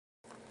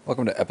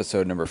Welcome to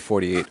episode number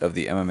 48 of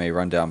the MMA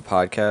Rundown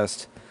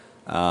podcast.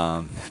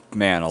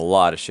 Man, a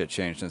lot of shit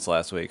changed since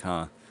last week,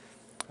 huh?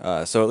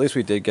 So at least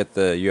we did get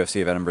the UFC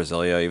event in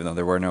Brasilia, even though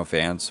there were no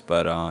fans.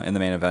 But in the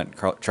main event,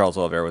 Charles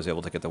Oliveira was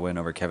able to get the win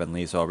over Kevin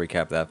Lee, so I'll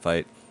recap that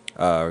fight,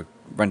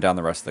 run down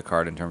the rest of the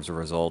card in terms of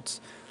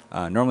results.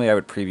 Normally I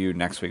would preview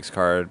next week's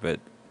card,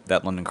 but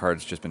that London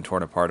card's just been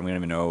torn apart, and we don't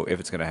even know if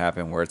it's going to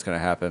happen, where it's going to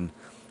happen.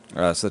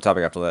 So the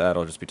topic after that,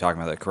 I'll just be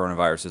talking about the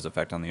coronavirus's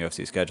effect on the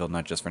UFC schedule,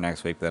 not just for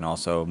next week, but then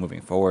also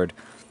moving forward.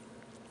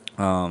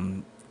 There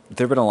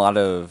have been a lot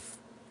of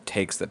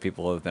takes that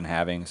people have been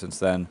having since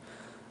then.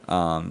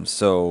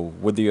 So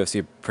with the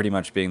UFC pretty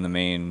much being the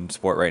main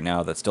sport right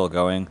now that's still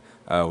going,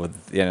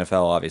 with the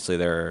NFL, obviously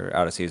they're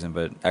out of season,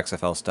 but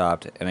XFL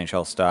stopped,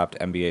 NHL stopped,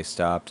 NBA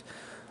stopped,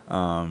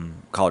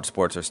 college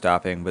sports are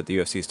stopping, but the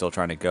UFC is still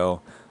trying to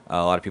go.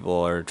 A lot of people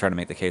are trying to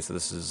make the case that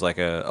this is like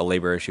a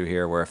labor issue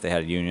here, where if they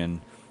had a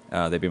union,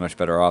 they'd be much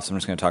better off. So I'm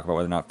just going to talk about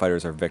whether or not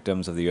fighters are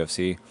victims of the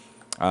UFC.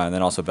 And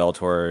then also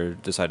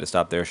Bellator decided to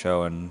stop their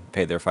show and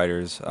pay their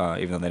fighters,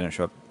 even though they didn't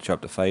show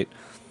up to fight.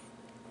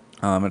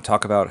 I'm going to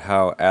talk about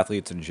how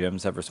athletes and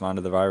gyms have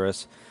responded to the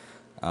virus.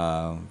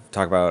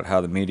 Talk about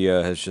how the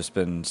media has just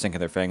been sinking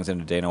their fangs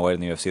into Dana White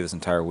and the UFC this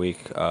entire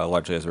week,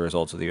 largely as a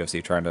result of the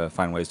UFC trying to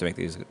find ways to make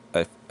these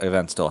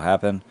events still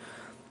happen.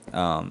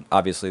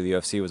 Obviously, the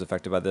UFC was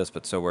affected by this,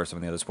 but so were some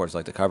of the other sports I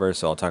like to cover.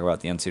 So I'll talk about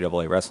the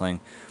NCAA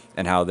wrestling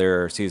and how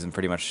their season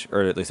pretty much,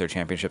 or at least their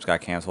championships, got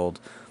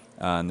canceled.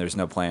 And there's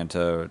no plan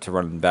to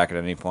run them back at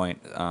any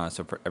point.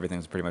 So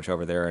everything's pretty much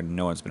over there, and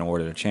no one's been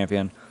awarded a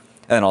champion.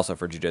 And then also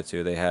for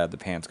jiu-jitsu, they had the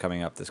Pans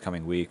coming up this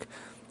coming week,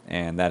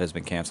 and that has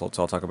been canceled.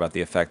 So I'll talk about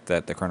the effect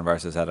that the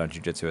coronavirus has had on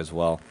jiu-jitsu as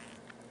well.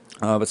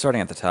 But starting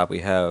at the top,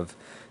 we have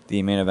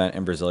the main event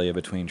in Brasilia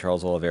between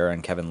Charles Oliveira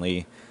and Kevin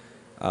Lee.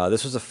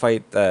 This was a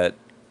fight that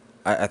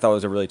I thought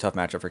was a really tough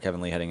matchup for Kevin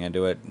Lee heading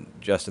into it,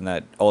 just in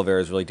that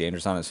Oliveira is really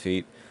dangerous on his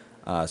feet.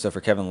 So for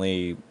Kevin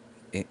Lee,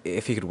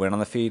 if he could win on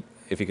the feet,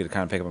 if he could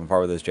kind of pick him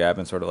apart with his jab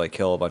and sort of like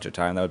kill a bunch of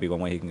time, that would be one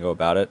way he can go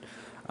about it.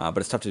 But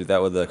it's tough to do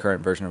that with the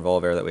current version of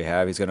Oliveira that we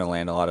have. He's going to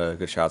land a lot of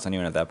good shots on you,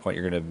 and at that point,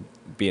 you're going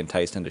to be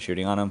enticed into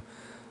shooting on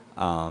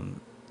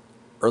him.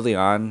 Early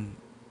on,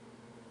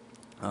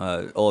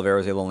 Oliveira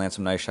was able to land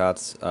some nice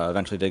shots.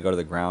 Eventually, did go to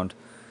the ground,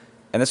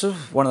 and this was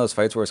one of those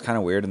fights where it's kind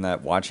of weird in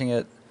that watching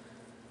it.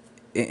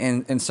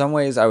 In some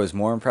ways, I was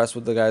more impressed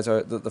with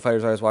the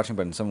fighters I was watching,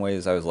 but in some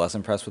ways, I was less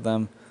impressed with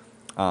them.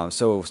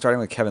 So starting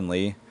with Kevin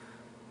Lee,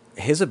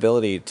 his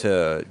ability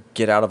to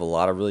get out of a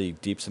lot of really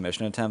deep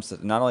submission attempts,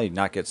 that not only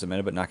not get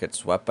submitted but not get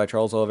swept by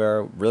Charles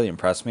Oliveira, really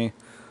impressed me.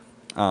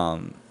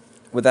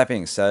 With that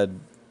being said,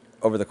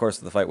 over the course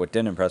of the fight, what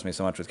didn't impress me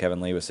so much with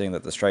Kevin Lee was seeing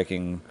that the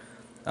striking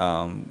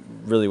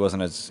really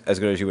wasn't as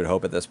good as you would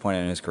hope at this point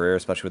in his career,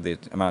 especially with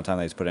the amount of time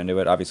that he's put into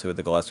it. Obviously, with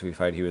the Gillespie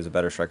fight, he was a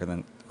better striker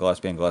than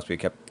Gillespie, and Gillespie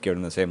kept giving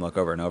him the same look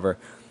over and over,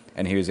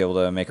 and he was able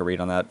to make a read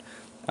on that,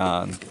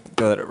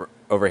 go that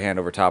overhand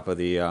over top of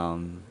the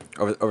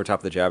over top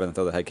of the jab and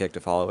throw the head kick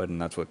to follow it,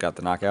 and that's what got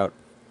the knockout.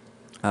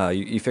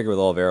 You figure with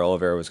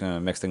Oliveira was going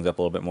to mix things up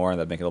a little bit more, and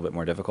that'd make it a little bit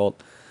more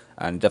difficult,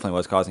 and definitely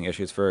was causing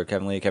issues for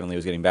Kevin Lee. Kevin Lee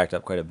was getting backed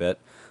up quite a bit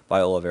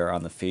by Oliveira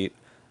on the feet.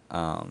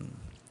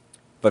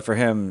 But for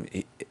him,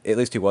 at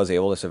least he was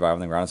able to survive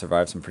on the ground and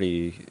survive some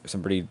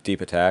pretty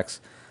deep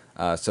attacks.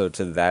 So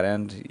to that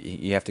end,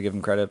 you have to give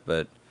him credit.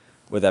 But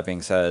with that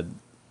being said,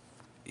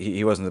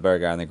 he wasn't the better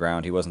guy on the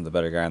ground. He wasn't the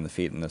better guy on the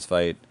feet in this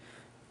fight.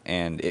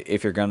 And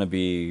if you're going to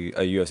be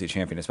a UFC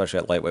champion, especially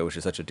at lightweight, which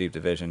is such a deep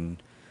division,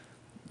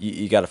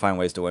 you got to find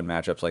ways to win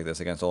matchups like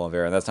this against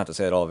Oliveira. And that's not to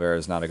say that Oliveira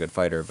is not a good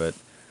fighter, but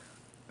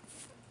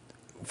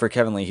for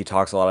Kevin Lee, he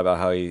talks a lot about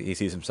how he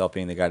sees himself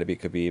being the guy to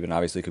beat Khabib, and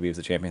obviously Khabib's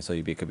the champion, so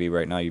you beat Khabib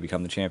right now, you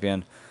become the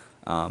champion.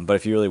 But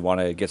if you really want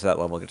to get to that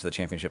level, get to the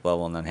championship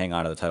level, and then hang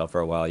on to the title for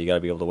a while, you got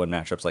to be able to win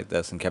matchups like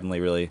this. And Kevin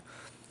Lee really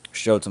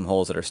showed some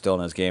holes that are still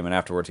in his game, and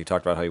afterwards he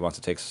talked about how he wants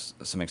to take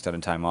some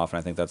extended time off, and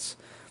I think that's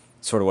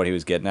sort of what he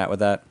was getting at with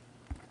that.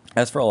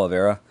 As for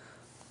Oliveira,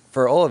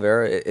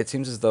 it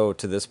seems as though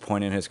to this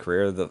point in his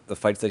career, the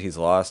fights that he's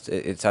lost,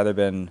 it's either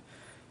been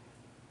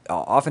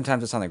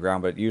oftentimes it's on the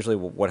ground, but usually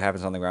what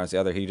happens on the ground is the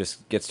other. He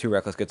just gets too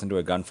reckless, gets into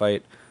a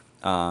gunfight.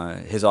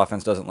 His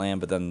offense doesn't land,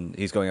 but then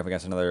he's going up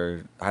against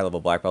another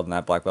high-level black belt, and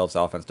that black belt's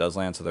offense does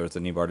land. So there was the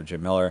knee bar to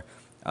Jim Miller.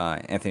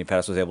 Anthony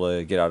Pettis was able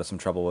to get out of some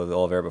trouble with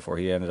Oliveira before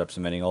he ended up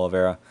submitting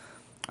Oliveira.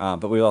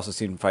 But we've also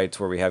seen fights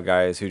where we have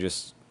guys who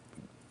just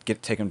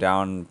take him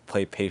down,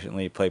 play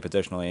patiently, play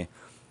positionally,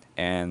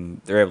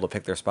 and they're able to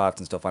pick their spots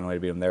and still find a way to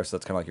beat him there. So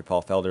that's kind of like your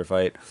Paul Felder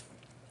fight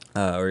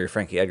or your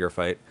Frankie Edgar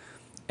fight.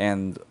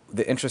 And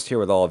the interest here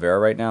with Oliveira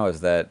right now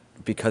is that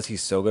because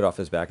he's so good off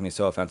his back and he's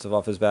so offensive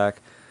off his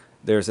back,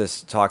 there's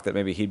this talk that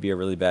maybe he'd be a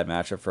really bad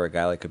matchup for a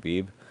guy like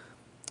Khabib.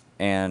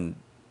 And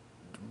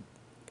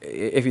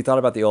if you thought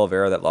about the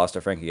Oliveira that lost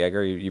to Frankie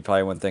Edgar, you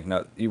probably wouldn't think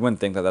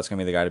that that's going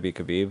to be the guy to beat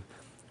Khabib.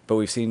 But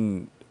we've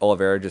seen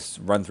Oliveira just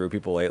run through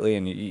people lately,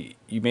 and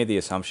you made the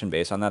assumption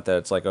based on that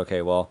it's like,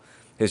 okay, well,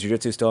 his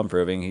jiu-jitsu is still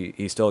improving.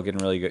 He's still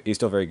getting really good. He's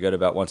still very good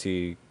about once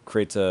he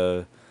creates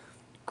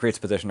creates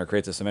position or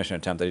creates a submission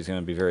attempt that he's going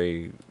to be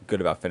very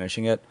good about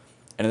finishing it.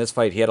 And in this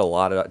fight, he had a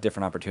lot of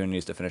different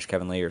opportunities to finish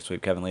Kevin Lee or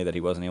sweep Kevin Lee that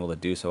he wasn't able to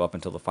do so up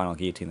until the final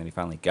guillotine that he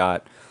finally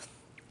got.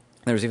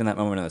 There was even that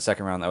moment in the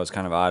second round that was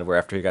kind of odd, where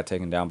after he got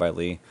taken down by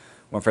Lee,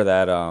 went for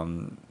that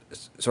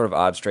sort of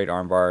odd straight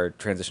armbar,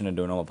 transitioned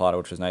into an omoplata,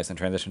 which was nice, and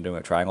transitioned into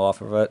a triangle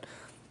off of it.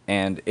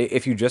 And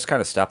if you just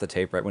kind of stop the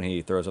tape right when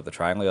he throws up the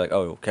triangle, you're like,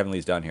 oh, Kevin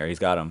Lee's done here. He's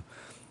got him.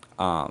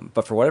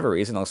 But for whatever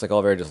reason, it looks like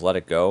Oliveira just let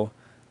it go,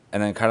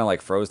 and then kind of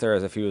like froze there,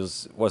 as if he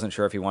wasn't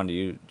sure if he wanted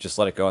to just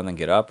let it go and then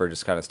get up, or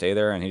just kind of stay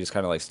there. And he just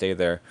kind of like stayed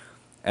there.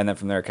 And then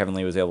from there, Kevin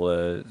Lee was able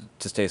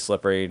to stay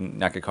slippery,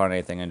 not get caught in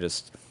anything, and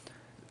just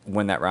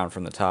win that round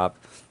from the top.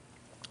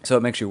 So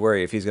it makes you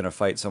worry if he's going to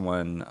fight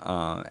someone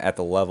at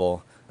the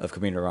level of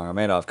Khabib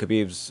Nurmagomedov.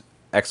 Khabib's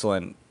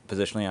excellent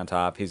positionally on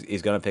top.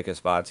 He's going to pick his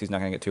spots. He's not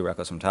going to get too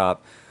reckless from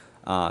top.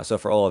 So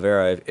for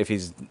Oliveira, if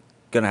he's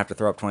going to have to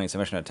throw up 20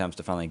 submission attempts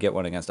to finally get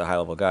one against a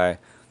high-level guy,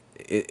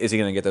 is he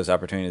going to get those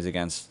opportunities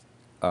against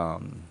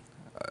Khabib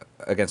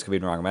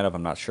Nurmagomedov?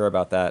 I'm not sure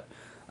about that.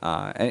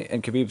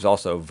 And Khabib's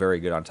also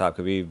very good on top.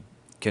 Khabib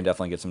can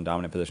definitely get some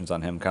dominant positions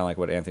on him, kind of like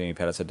what Anthony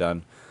Pettis had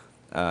done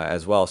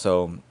as well.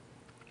 So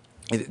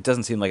it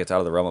doesn't seem like it's out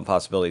of the realm of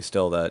possibility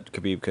still that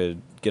Khabib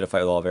could get a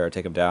fight with Oliveira,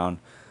 take him down,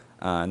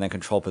 and then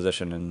control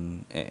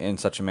position in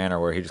such a manner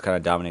where he just kind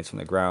of dominates from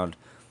the ground.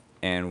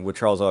 And with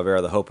Charles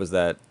Oliveira, the hope was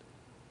that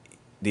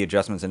the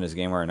adjustments in his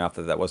game were enough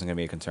that that wasn't going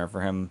to be a concern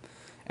for him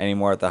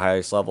anymore at the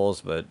highest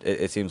levels. But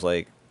it seems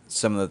like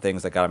some of the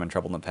things that got him in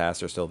trouble in the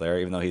past are still there,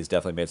 even though he's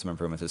definitely made some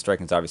improvements. His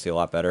striking's obviously a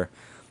lot better.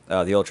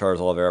 The old Charles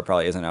Oliveira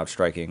probably isn't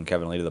outstriking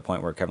Kevin Lee to the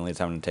point where Kevin Lee's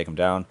having to take him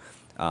down.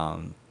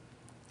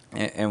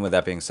 And with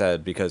that being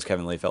said, because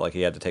Kevin Lee felt like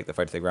he had to take the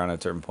fight to the ground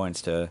at certain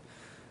points to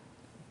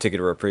get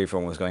a reprieve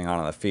from what was going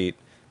on the feet,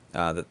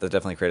 that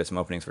definitely created some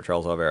openings for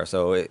Charles Oliveira.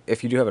 So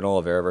if you do have an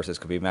Oliveira versus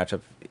Khabib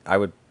matchup, I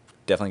would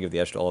definitely give the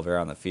edge to Oliveira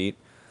on the feet.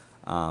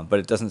 But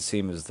it doesn't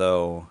seem as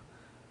though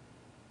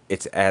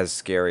it's as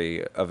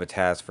scary of a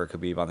task for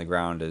Khabib on the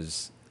ground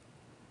as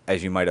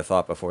you might have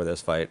thought before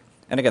this fight.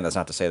 And again, that's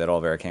not to say that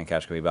Oliveira can't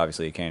catch Khabib.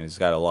 Obviously he can. He's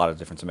got a lot of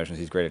different submissions.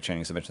 He's great at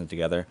chaining submissions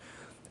together.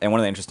 And one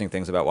of the interesting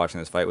things about watching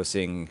this fight was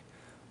seeing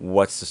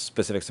what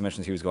specific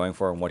submissions he was going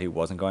for and what he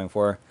wasn't going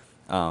for.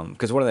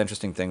 Because one of the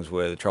interesting things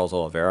with Charles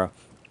Oliveira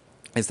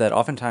is that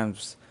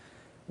oftentimes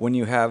when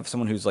you have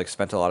someone who's like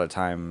spent a lot of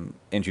time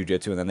in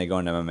jiu-jitsu and then they go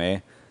into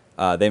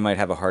MMA, they might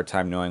have a hard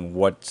time knowing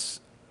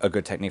what's a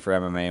good technique for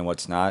MMA and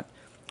what's not.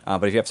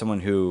 But if you have someone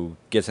who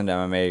gets into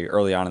MMA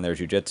early on in their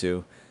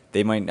jiu-jitsu,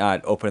 they might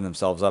not open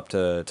themselves up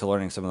to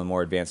learning some of the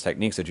more advanced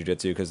techniques of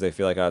jiu-jitsu because they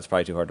feel like, oh, it's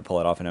probably too hard to pull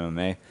it off in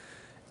MMA.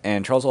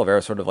 And Charles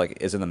Oliveira sort of like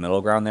is in the middle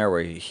ground there,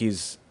 where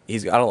he's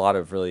got a lot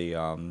of really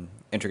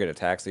intricate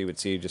attacks that you would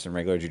see just in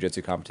regular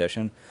jiu-jitsu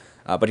competition.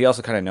 But he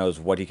also kind of knows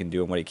what he can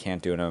do and what he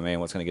can't do in MMA and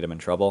what's going to get him in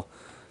trouble.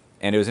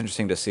 And it was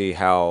interesting to see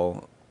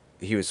how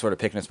he was sort of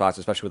picking his spots,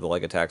 especially with the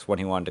leg attacks, when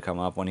he wanted to come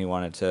up, when he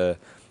wanted to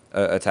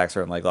attack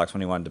certain leg locks,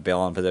 when he wanted to bail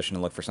on position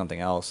and look for something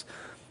else.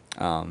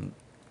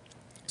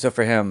 So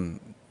for him,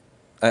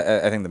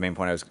 I think the main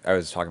point I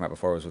was talking about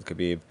before was with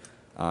Khabib.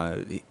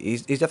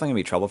 He's definitely going to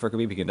be trouble for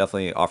Khabib. He can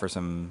definitely offer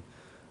some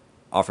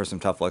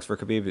tough looks for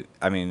Khabib.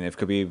 I mean, if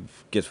Khabib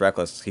gets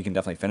reckless, he can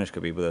definitely finish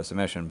Khabib with a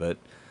submission. But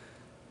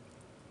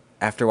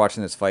after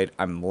watching this fight,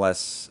 I'm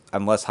less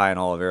high on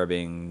Oliveira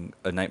being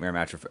a nightmare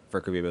match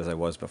for Khabib as I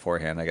was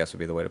beforehand, I guess would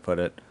be the way to put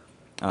it.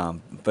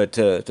 But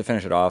to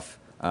finish it off,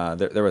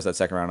 there was that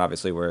second round,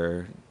 obviously,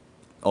 where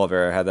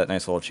Oliveira had that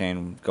nice little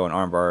chain going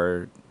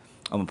armbar,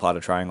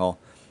 omoplata triangle.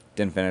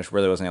 Didn't finish.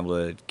 Really wasn't able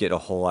to get a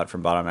whole lot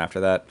from bottom after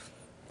that.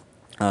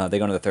 They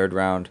go into the third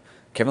round.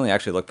 Kevin Lee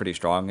actually looked pretty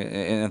strong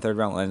in the third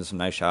round, landed some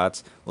nice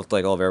shots. Looked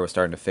like Oliveira was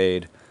starting to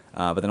fade.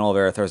 But then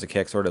Oliveira throws a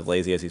kick sort of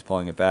lazy as he's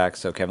pulling it back.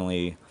 So Kevin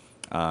Lee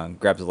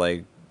grabs his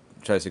leg,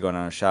 tries to go in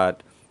on a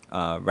shot.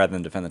 Rather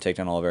than defend the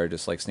takedown, Oliveira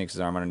just like sneaks his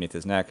arm underneath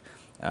his neck,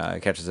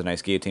 catches a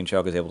nice guillotine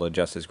choke, is able to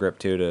adjust his grip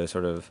too to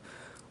sort of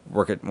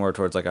work it more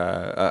towards like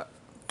I'm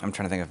trying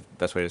to think of the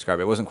best way to describe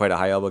it. It wasn't quite a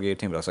high elbow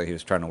guillotine, but it looks like he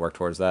was trying to work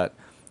towards that.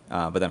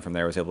 But then from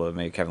there was able to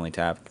make Kevin Lee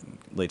tap.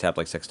 Lee tapped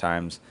like 6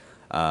 times.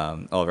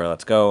 Oliveira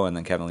lets go, and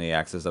then Kevin Lee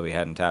acts as though he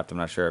hadn't tapped. I'm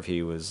not sure if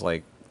he was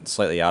like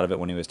slightly out of it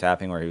when he was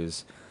tapping, or he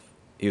was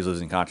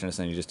losing consciousness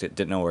and he just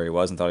didn't know where he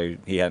was and thought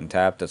he hadn't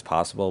tapped. That's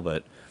possible, but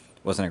it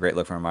wasn't a great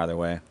look for him either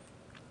way.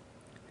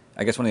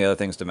 I guess one of the other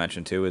things to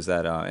mention too is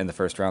that in the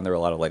first round there were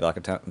a lot of leg lock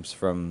attempts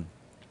from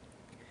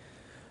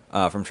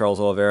Charles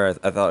Oliveira.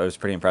 I thought it was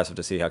pretty impressive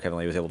to see how Kevin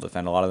Lee was able to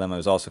defend a lot of them. It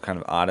was also kind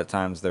of odd at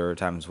times. There were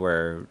times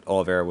where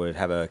Oliveira would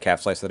have a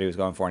calf slice that he was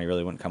going for and he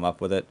really wouldn't come up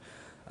with it.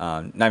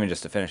 Not even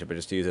just to finish it, but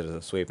just to use it as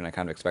a sweep, and I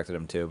kind of expected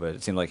him to, but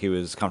it seemed like he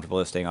was comfortable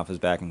with staying off his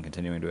back and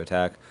continuing to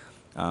attack.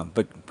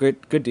 But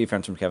good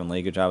defense from Kevin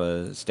Lee. Good job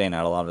of staying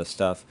out a lot of his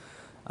stuff,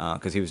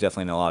 because he was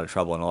definitely in a lot of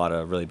trouble and a lot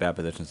of really bad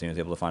positions, and he was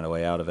able to find a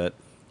way out of it,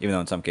 even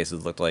though in some cases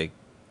it looked like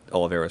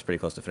Oliveira was pretty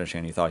close to finishing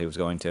and he thought he was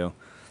going to.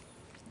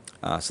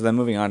 So then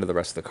moving on to the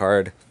rest of the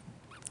card,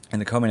 in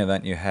the co-main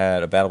event you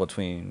had a battle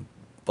between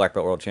black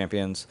belt world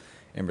champions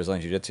in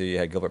Brazilian Jiu-Jitsu. You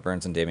had Gilbert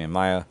Burns and Damian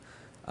Maia.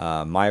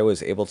 Maia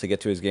was able to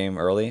get to his game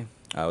early.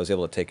 Was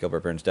able to take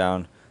Gilbert Burns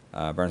down.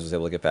 Burns was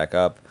able to get back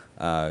up.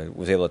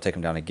 Was able to take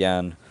him down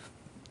again.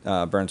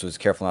 Burns was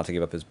careful not to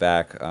give up his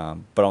back,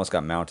 but almost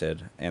got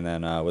mounted, and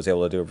then was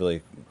able to do a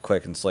really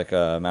quick and slick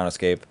mount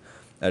escape.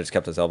 Just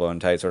kept his elbow in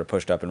tight, sort of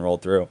pushed up and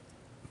rolled through.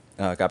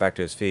 Got back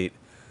to his feet,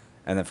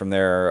 and then from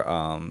there,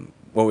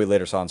 what we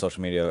later saw on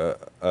social media,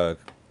 a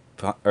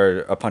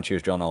punch he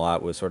was drilling a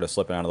lot was sort of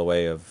slipping out of the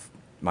way of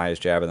Maia's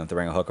jab and then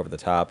throwing a hook over the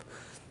top.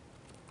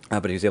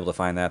 But he was able to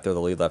find that, throw the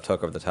lead left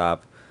hook over the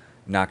top,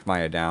 knocked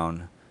Maia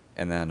down,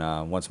 and then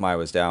once Maia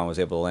was down, was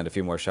able to land a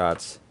few more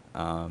shots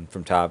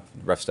from top.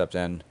 Ref stepped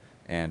in,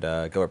 and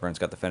Gilbert Burns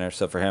got the finish.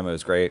 So for him, it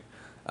was great.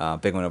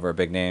 Big win over a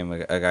big name,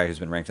 a guy who's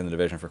been ranked in the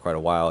division for quite a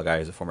while, a guy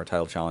who's a former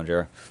title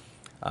challenger.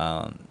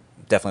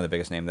 Definitely the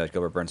biggest name that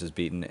Gilbert Burns has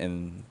beaten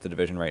in the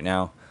division right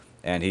now.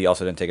 And he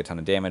also didn't take a ton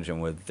of damage,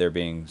 and with there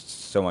being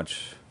so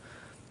much,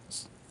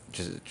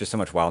 just so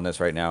much wildness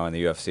right now in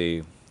the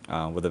UFC,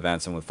 with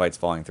events and with fights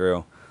falling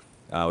through,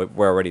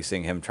 we're already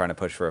seeing him trying to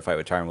push for a fight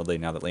with Tyron Woodley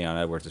now that Leon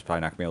Edwards is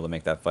probably not going to be able to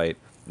make that fight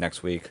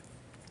next week.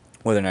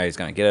 Whether or not he's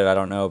going to get it, I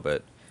don't know,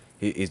 but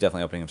he's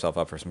definitely opening himself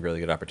up for some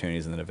really good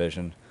opportunities in the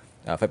division.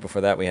 Fight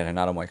before that, we had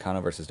Renato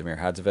Moicano versus Damir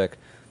Hadzovic.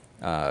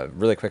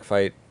 Really quick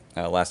fight.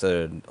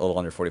 Lasted a little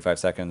under 45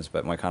 seconds,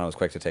 but Moicano was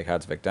quick to take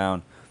Hadzovic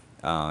down.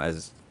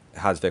 As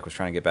Hadzovic was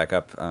trying to get back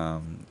up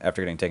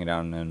after getting taken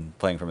down and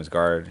playing from his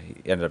guard,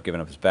 he ended up giving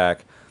up his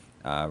back.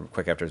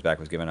 Quick after his back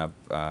was given up,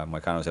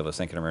 Moicano was able to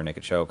sink in a rear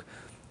naked choke,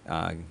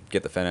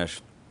 get the finish.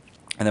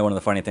 And then one of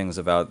the funny things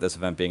about this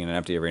event being in an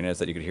empty arena is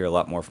that you could hear a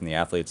lot more from the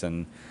athletes,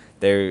 and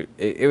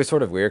it was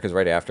sort of weird because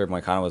right after,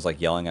 Moicano was like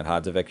yelling at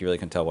Hadzovic. You really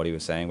couldn't tell what he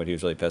was saying, but he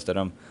was really pissed at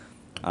him.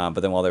 But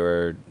then while they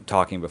were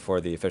talking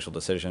before the official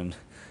decision,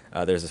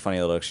 there's this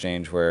funny little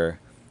exchange where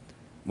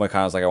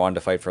Moicano's like, I wanted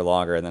to fight for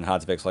longer, and then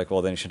Hadzovic's like,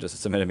 well, then you should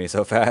just submitted me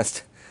so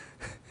fast.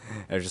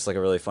 There's just like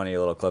a really funny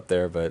little clip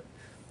there, but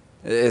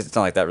it's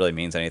not like that really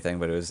means anything,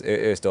 but it was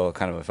still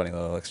kind of a funny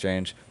little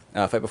exchange.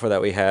 Fight before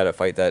that, we had a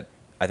fight that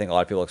I think a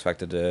lot of people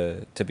expected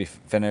to be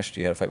finished.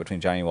 You had a fight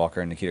between Johnny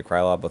Walker and Nikita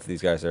Krylov. Both of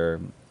these guys are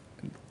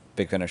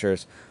big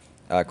finishers.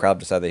 Krylov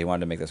decided that he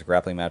wanted to make this a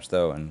grappling match,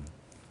 though, and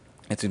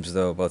it seems as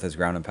though both his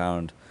ground and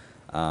pound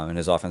and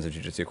his offensive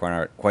jiu-jitsu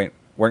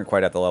weren't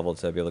quite at the level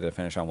to be able to get a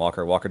finish on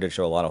Walker. Walker did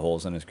show a lot of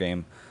holes in his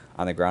game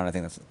on the ground. I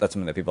think that's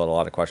something that people had a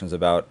lot of questions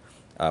about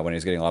when he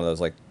was getting a lot of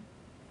those like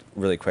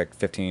really quick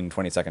 15,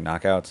 20-second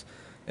knockouts.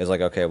 Is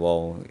like, okay,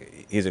 well,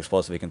 he's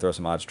explosive. He can throw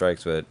some odd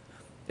strikes, but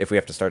if we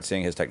have to start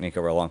seeing his technique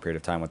over a long period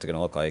of time, what's it going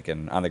to look like?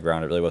 And on the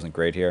ground, it really wasn't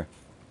great here.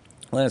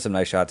 Landed some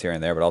nice shots here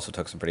and there, but also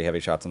took some pretty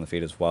heavy shots on the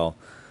feet as well.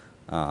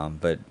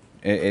 But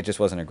it just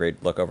wasn't a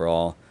great look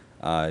overall.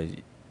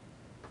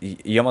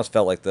 You almost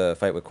felt like the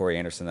fight with Corey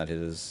Anderson that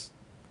his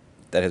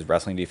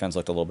wrestling defense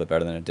looked a little bit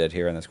better than it did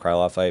here in this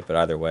Krylov fight. But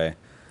either way,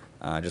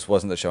 just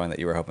wasn't the showing that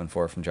you were hoping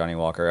for from Johnny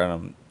Walker. I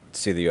don't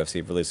see the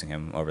UFC releasing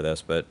him over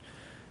this, but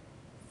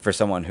for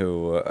someone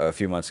who a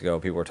few months ago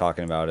people were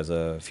talking about as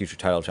a future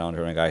title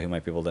challenger and a guy who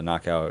might be able to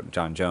knock out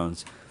John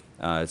Jones,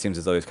 it seems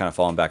as though he's kind of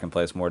fallen back in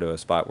place more to a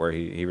spot where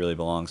he really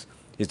belongs.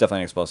 He's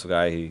definitely an explosive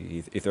guy.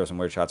 He throws some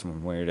weird shots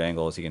from weird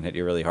angles. He can hit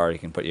you really hard. He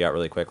can put you out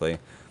really quickly.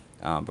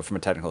 But from a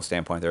technical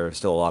standpoint, there are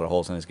still a lot of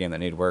holes in his game that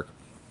need work.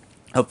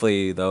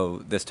 Hopefully, though,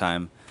 this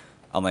time,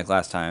 unlike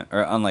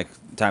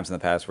times in the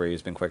past where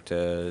he's been quick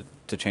to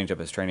change up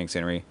his training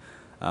scenery,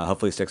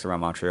 hopefully he sticks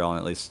around Montreal and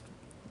at least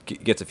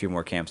gets a few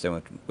more camps in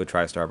with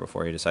TriStar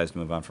before he decides to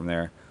move on from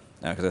there.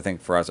 Because I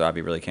think Faraz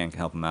Abi really can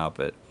help him out,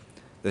 but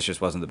this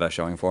just wasn't the best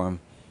showing for him.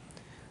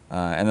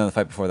 And then the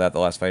fight before that, the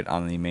last fight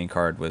on the main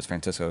card was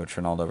Francisco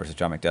Trinaldo versus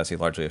John McDessie,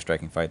 largely a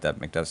striking fight that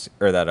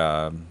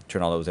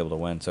Trinaldo was able to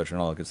win, so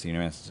Trinaldo gets the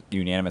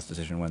unanimous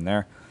decision win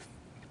there.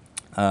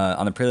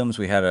 On the prelims,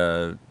 we had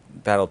a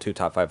battle of two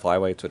top 5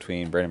 flyweights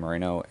between Brandon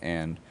Moreno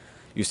and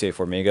Yusuke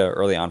Formiga.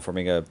 Early on,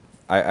 Formiga,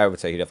 I would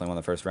say he definitely won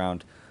the first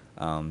round.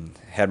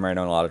 Had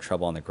Moreno in a lot of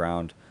trouble on the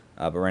ground,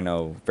 but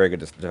Moreno very good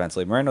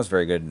defensively. Moreno's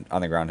very good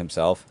on the ground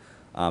himself,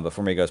 but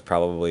Formiga's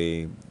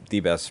probably the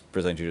best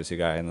Brazilian Jiu-Jitsu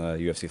guy in the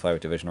UFC flyweight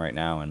division right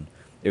now, and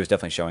it was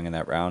definitely showing in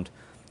that round.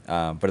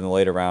 But in the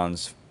later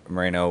rounds,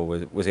 Moreno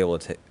was able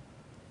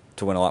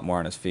to win a lot more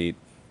on his feet.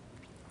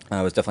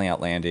 Was definitely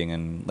outlanding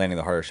and landing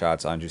the harder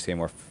shots on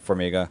Jussier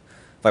Formiga.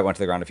 Fight went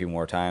to the ground a few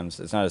more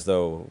times. It's not as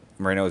though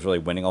Moreno was really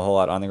winning a whole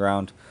lot on the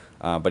ground,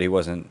 but he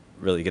wasn't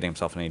really getting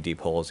himself in any deep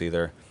holes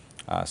either.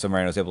 So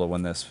Moreno was able to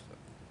win this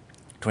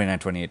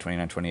 29-28,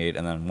 29-28,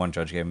 and then one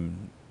judge gave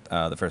him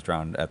the first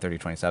round at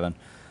 30-27.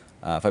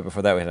 Fight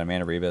before that, we had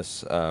Amanda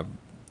Ribas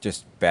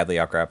just badly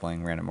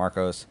out-grappling Brandon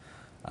Marcos.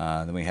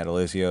 Then we had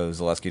Eliseo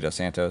Zaleski dos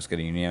Santos get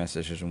a unanimous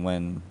decision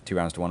win,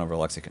 2-1 over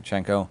Alexei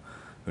Konchenko,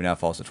 who now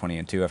falls to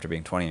 20-2 after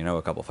being 20-0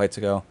 a couple fights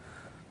ago.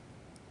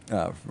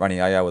 Ronnie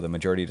Yaya with a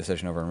majority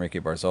decision over Enrique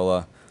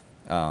Barzola.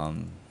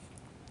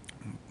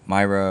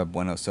 Mayra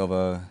Bueno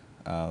Silva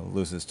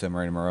loses to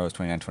Marina Moroz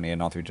 29-28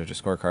 on all 3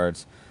 judges'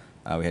 scorecards.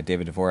 We had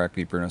David Dvorak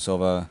beat Bruno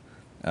Silva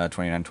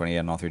 29-28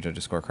 on all 3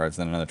 judges' scorecards.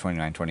 Then another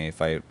 29-28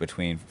 fight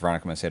between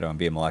Veronica Macedo and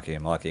Bia Malecki,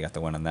 and Malecki got the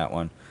win on that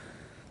one.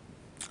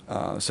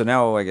 So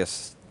now I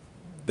guess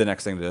the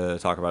next thing to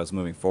talk about is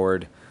moving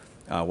forward.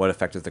 What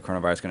effect is the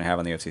coronavirus going to have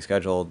on the UFC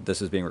schedule?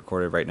 This is being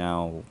recorded right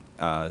now,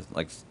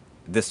 like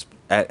this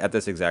at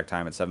this exact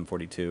time at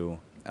 7:42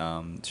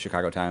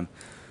 Chicago time.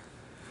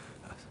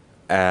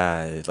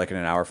 Like in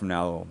an hour from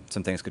now,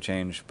 some things could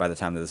change. By the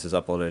time that this is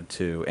uploaded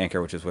to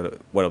Anchor, which is what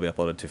it'll be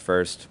uploaded to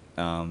first,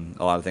 a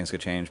lot of things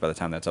could change. By the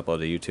time that's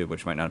uploaded to YouTube,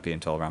 which might not be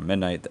until around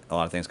midnight, a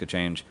lot of things could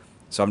change.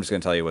 So I'm just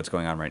going to tell you what's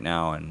going on right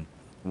now, and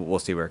we'll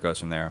see where it goes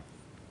from there.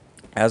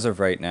 As of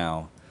right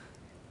now,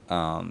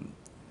 the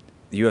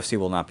UFC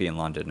will not be in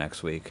London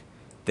next week.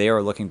 They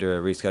are looking to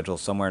reschedule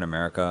somewhere in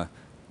America.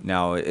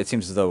 Now, it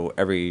seems as though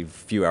every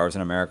few hours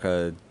in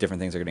America, different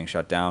things are getting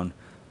shut down.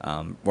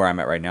 Where I'm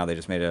at right now, they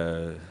just made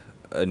a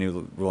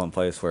new rule in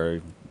place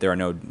where there are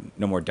no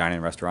more dining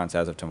restaurants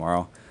as of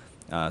tomorrow.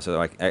 So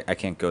like I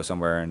can't go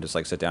somewhere and just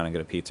like sit down and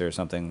get a pizza or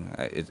something.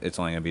 It's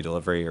only going to be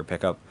delivery or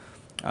pickup.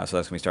 So that's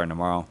going to be starting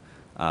tomorrow.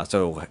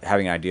 So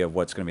having an idea of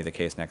what's going to be the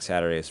case next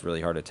Saturday is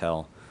really hard to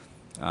tell.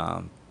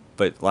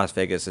 But Las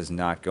Vegas is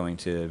not going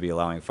to be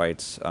allowing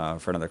fights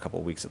for another couple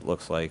of weeks, it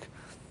looks like.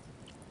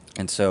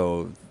 And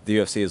so the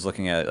UFC is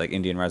looking at like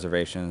Indian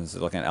reservations,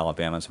 looking at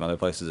Alabama and some other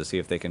places to see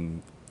if they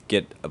can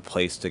get a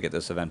place to get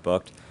this event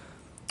booked.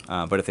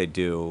 But if they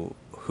do,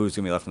 who's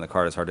going to be left on the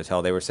card is hard to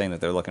tell. They were saying that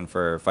they're looking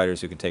for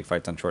fighters who can take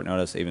fights on short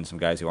notice, even some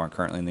guys who aren't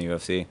currently in the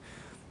UFC.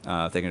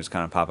 If they can just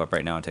kind of pop up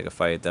right now and take a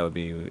fight, that would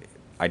be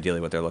ideally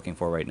what they're looking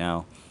for right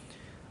now.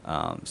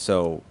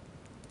 So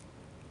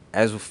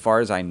as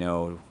far as I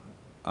know,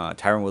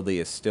 Tyron Woodley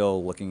is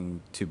still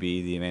looking to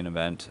be the main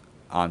event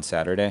on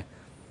Saturday.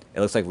 It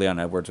looks like Leon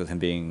Edwards, with him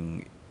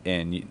being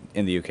in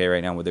the UK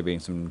right now, with there being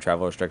some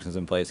travel restrictions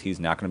in place, he's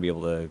not going to be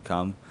able to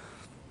come.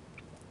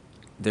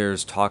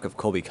 There's talk of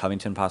Colby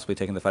Covington possibly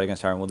taking the fight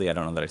against Tyron Woodley. I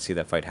don't know that I see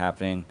that fight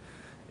happening.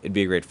 It'd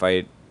be a great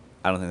fight.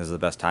 I don't think this is the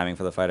best timing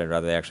for the fight. I'd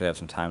rather they actually have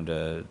some time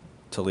to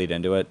lead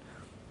into it.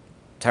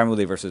 Tyron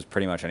Woodley versus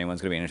pretty much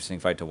anyone's going to be an interesting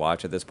fight to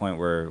watch at this point.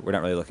 We're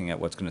not really looking at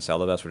what's going to sell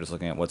the best. We're just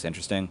looking at what's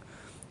interesting.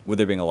 With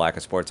there being a lack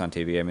of sports on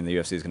TV, I mean, the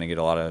UFC is going to get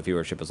a lot of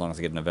viewership as long as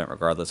they get an event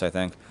regardless, I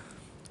think.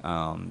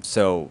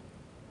 So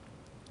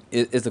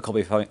is the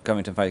Colby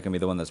Covington fight going to be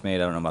the one that's made?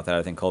 I don't know about that.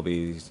 I think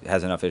Colby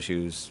has enough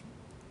issues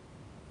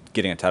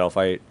getting a title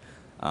fight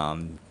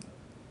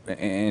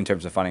in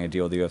terms of finding a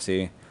deal with the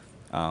UFC.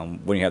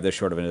 When you have this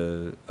short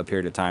of a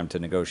period of time to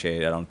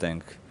negotiate, I don't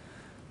think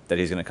that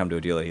he's going to come to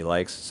a deal that he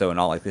likes. So in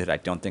all likelihood, I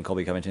don't think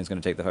Colby Covington is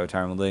going to take the fight with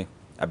Tyron Woodley.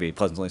 I'd be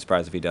pleasantly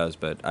surprised if he does,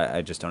 but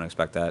I just don't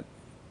expect that.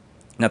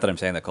 Not that I'm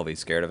saying that Colby's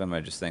scared of him. I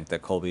just think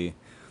that Colby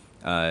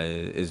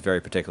is very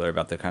particular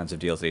about the kinds of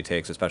deals that he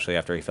takes, especially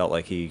after he felt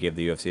like he gave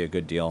the UFC a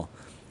good deal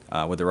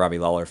with the Robbie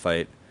Lawler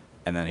fight,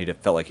 and then he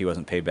felt like he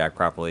wasn't paid back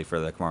properly for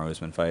the Kamaru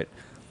Usman fight.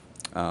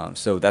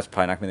 So that's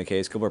probably not going to be the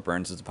case. Gilbert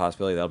Burns is a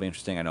possibility. That'll be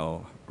interesting. I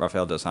know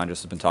Rafael Dos Anjos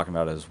has been talking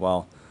about it as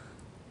well.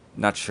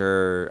 Not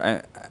sure.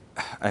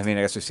 I mean,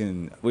 I guess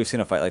we've seen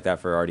a fight like that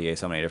for RDA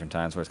so many different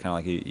times where it's kind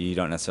of like you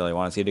don't necessarily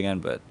want to see it again,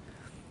 but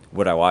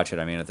would I watch it?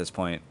 I mean, at this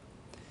point,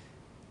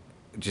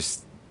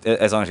 just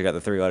as long as you got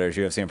the three letters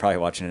UFC, I'm probably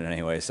watching it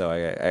anyway. So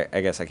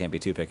I guess I can't be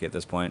too picky at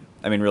this point.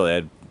 I mean, really,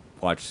 I'd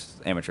watch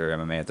amateur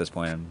MMA at this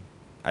point, and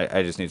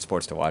I just need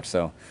sports to watch.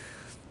 So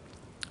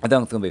I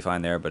think it'll be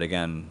fine there. But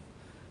again,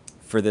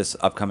 for this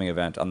upcoming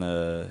event on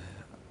the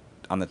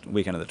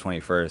weekend of the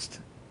 21st,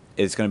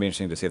 it's going to be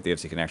interesting to see if the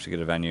UFC can actually get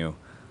a venue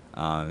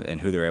and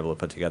who they're able to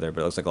put together.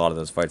 But it looks like a lot of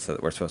those fights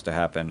that were supposed to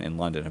happen in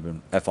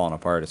London have fallen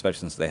apart,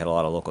 especially since they had a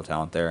lot of local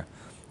talent there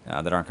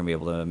that aren't going to be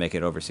able to make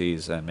it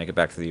overseas and make it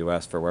back to the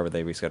U.S. for wherever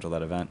they reschedule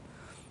that event.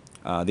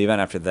 The event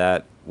after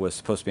that was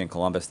supposed to be in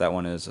Columbus. That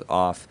one is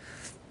off.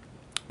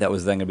 That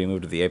was then going to be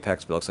moved to the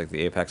Apex, but it looks like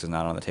the Apex is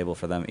not on the table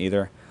for them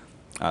either.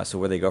 So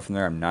where they go from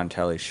there, I'm not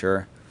entirely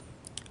sure.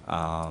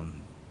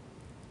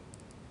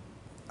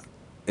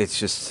 It's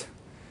just,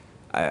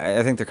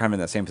 I think they're kind of in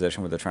that same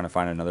position where they're trying to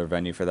find another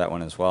venue for that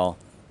one as well.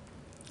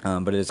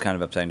 But it is kind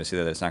of upsetting to see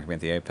that it's not going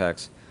to be at the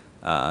Apex.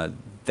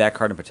 That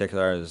card in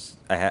particular,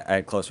 I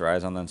had closer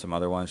eyes on than some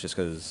other ones just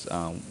because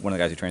one of the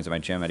guys who trains at my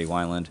gym, Eddie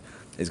Wineland,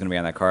 is going to be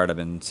on that card. I've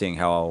been seeing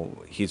how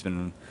he's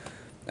been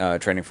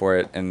training for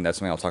it, and that's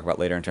something I'll talk about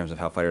later in terms of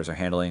how fighters are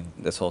handling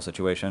this whole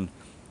situation.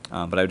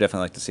 But I would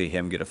definitely like to see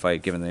him get a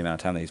fight given the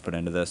amount of time that he's put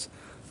into this,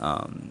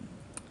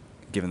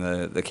 given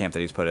the camp that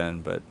he's put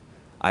in. But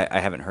I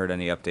haven't heard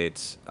any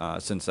updates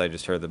since I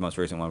just heard the most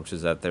recent one, which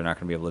is that they're not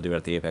going to be able to do it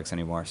at the Apex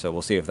anymore. So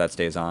we'll see if that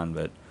stays on.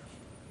 But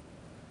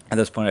at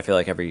this point, I feel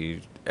like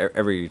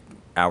every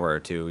hour or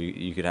two,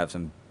 you could have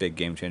some big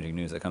game-changing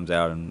news that comes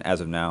out. And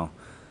as of now,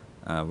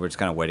 we're just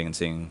kind of waiting and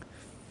seeing.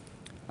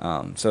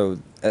 So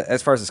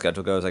as far as the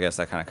schedule goes, I guess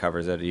that kind of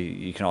covers it.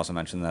 You can also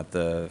mention that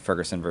the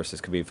Ferguson versus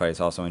Khabib fight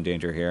is also in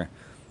danger here.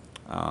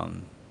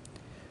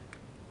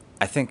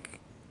 I think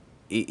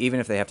even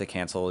if they have to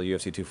cancel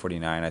UFC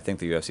 249, I think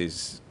the UFC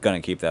is going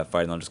to keep that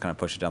fight and they'll just kind of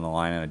push it down the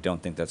line, and I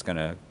don't think that's going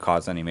to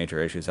cause any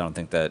major issues. I don't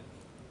think that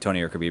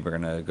Tony or Khabib are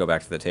going to go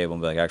back to the table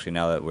and be like, actually,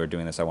 now that we're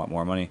doing this, I want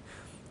more money.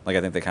 Like,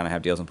 I think they kind of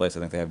have deals in place. I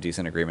think they have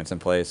decent agreements in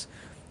place.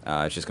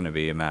 It's just going to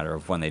be a matter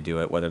of when they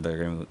do it, whether they're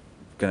going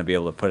going to be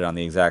able to put it on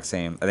the exact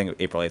same. I think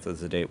April 8th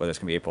is the date, whether it's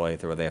going to be April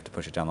 8th or whether they have to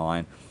push it down the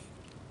line.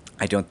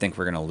 I don't think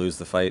we're going to lose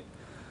the fight,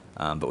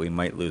 but we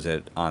might lose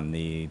it on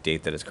the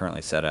date that it's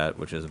currently set at,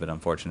 which is a bit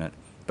unfortunate.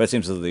 But it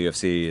seems that the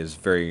UFC is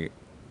very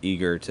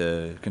eager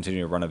to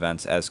continue to run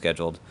events as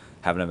scheduled,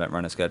 have an event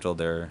run as scheduled.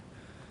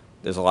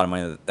 There's a lot of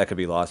money that could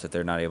be lost if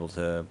they're not able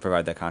to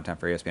provide that content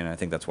for ESPN, and I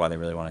think that's why they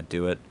really want to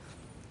do it.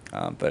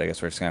 But I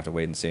guess we're just going to have to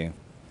wait and see.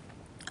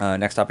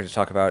 Next topic to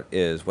talk about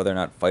is whether or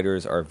not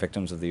fighters are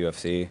victims of the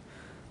UFC.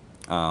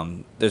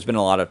 There's been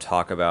a lot of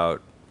talk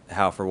about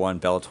how, for one,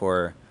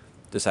 Bellator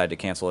decided to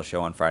cancel a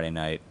show on Friday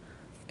night,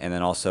 and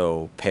then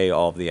also pay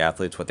all of the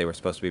athletes what they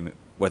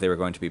were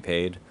going to be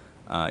paid,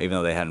 even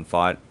though they hadn't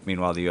fought.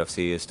 Meanwhile, the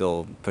UFC is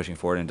still pushing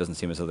forward, and it doesn't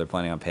seem as though they're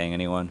planning on paying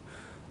anyone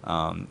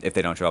if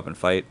they don't show up and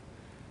fight.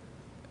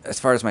 As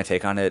far as my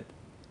take on it,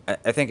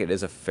 I think it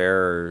is a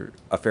fair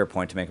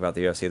point to make about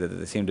the UFC that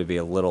they seem to be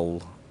a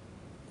little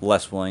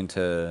less willing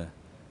to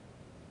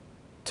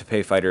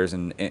pay fighters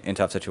in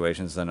tough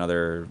situations than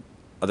other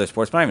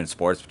sports, but not even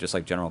sports, but just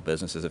like general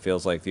businesses. It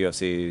feels like the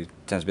UFC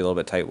tends to be a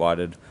little bit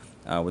tight-wadded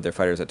with their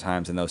fighters at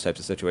times in those types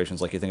of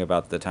situations. Like you think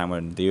about the time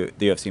when the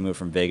UFC moved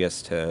from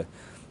Vegas to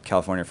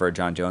California for a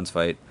John Jones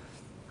fight,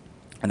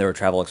 and there were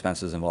travel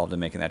expenses involved in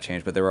making that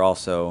change, but there were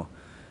also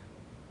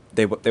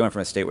they went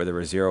from a state where there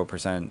was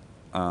 0%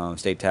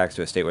 state tax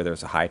to a state where there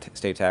was a high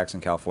state tax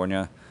in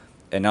California,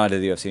 and not only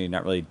did the UFC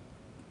not really.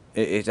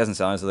 It doesn't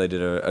sound as though they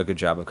did a good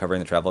job of covering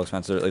the travel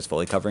expenses, or at least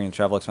fully covering the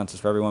travel expenses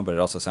for everyone, but it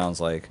also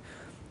sounds like,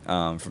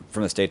 from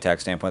the state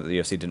tax standpoint, that the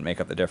UFC didn't make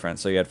up the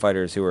difference. So you had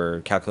fighters who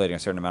were calculating a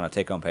certain amount of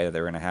take-home pay that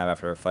they were going to have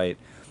after a fight,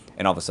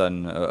 and all of a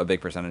sudden a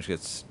big percentage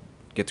gets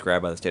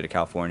grabbed by the state of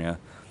California.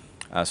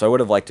 So I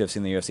would have liked to have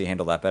seen the UFC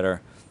handle that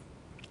better.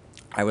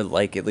 I would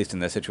like, at least in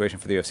this situation,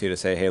 for the UFC to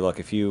say, hey, look,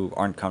 if you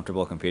aren't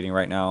comfortable competing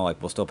right now,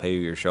 like, we'll still pay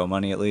you your show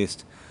money at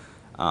least.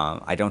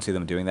 I don't see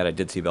them doing that. I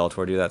did see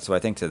Bellator do that, so I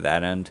think to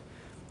that end,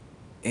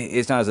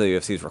 it's not as though the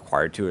UFC is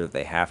required to or that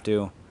they have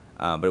to,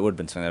 but it would have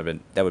been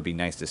something that would be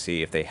nice to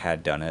see if they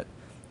had done it.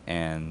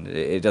 And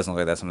it doesn't look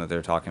like that's something that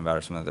they're talking about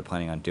or something that they're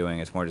planning on doing.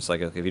 It's more just like,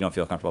 if you don't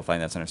feel comfortable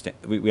fighting,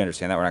 we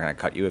understand that. We're not going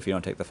to cut you if you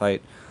don't take the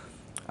fight.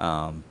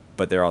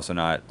 But they're also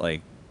not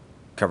like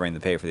covering the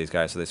pay for these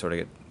guys, so they sort of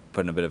get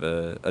put in a bit of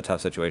a tough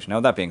situation. Now,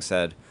 with that being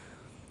said,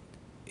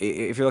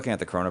 if you're looking at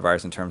the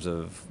coronavirus in terms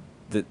of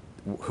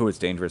who it's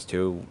dangerous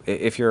to,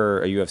 if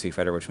you're a UFC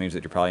fighter, which means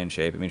that you're probably in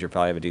shape, it means you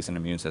probably have a decent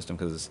immune system,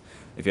 because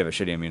if you have a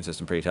shitty immune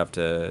system, pretty tough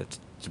to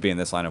be in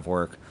this line of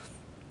work.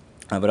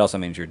 But also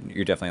means you're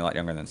definitely a lot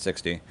younger than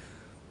 60.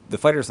 The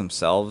fighters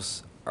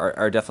themselves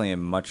are definitely a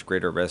much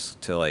greater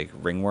risk to like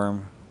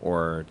ringworm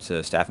or to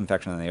staph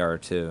infection than they are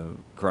to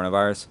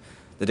coronavirus.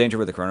 The danger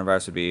with the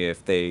coronavirus would be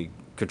if they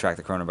contract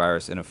the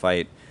coronavirus in a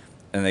fight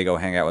and they go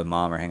hang out with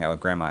mom or hang out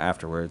with grandma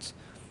afterwards.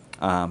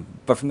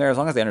 But from there, as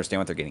long as they understand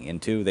what they're getting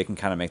into, they can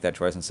kind of make that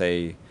choice and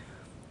say,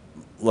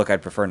 look,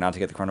 I'd prefer not to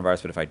get the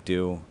coronavirus, but if I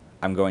do,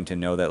 I'm going to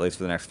know that at least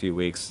for the next few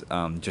weeks,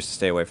 just to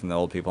stay away from the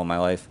old people in my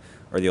life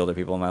or the older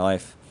people in my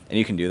life. And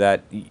you can do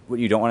that.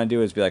 What you don't want to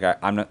do is be like,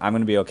 I'm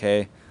going to be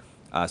okay,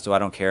 so I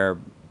don't care,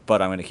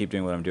 but I'm going to keep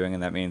doing what I'm doing,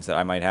 and that means that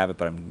I might have it,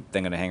 but I'm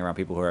then going to hang around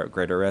people who are at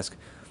greater risk.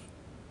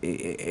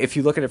 If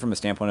you look at it from a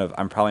standpoint of,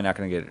 I'm probably not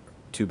going to get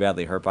too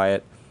badly hurt by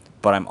it,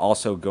 but I'm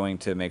also going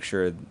to make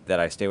sure that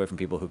I stay away from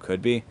people who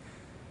could be,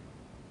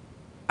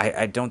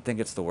 I don't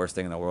think it's the worst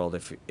thing in the world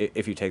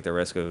if you take the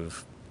risk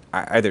of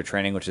either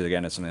training, which is,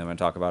 again, is something I'm going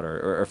to talk about,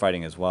 or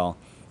fighting as well.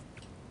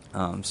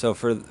 So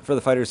for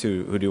the fighters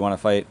who do want to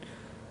fight,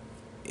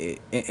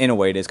 in a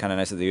way, it is kind of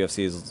nice that the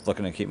UFC is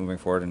looking to keep moving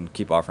forward and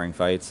keep offering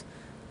fights.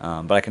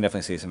 But I can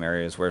definitely see some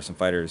areas where some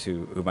fighters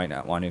who might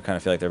not want to kind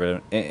of feel like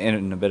they're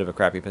in a bit of a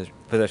crappy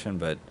position.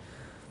 But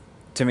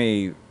to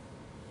me,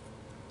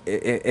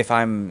 if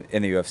I'm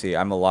in the UFC,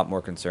 I'm a lot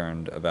more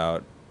concerned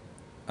about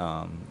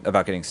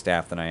getting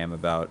staffed than I am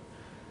about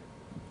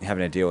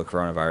having to deal with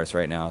coronavirus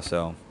right now.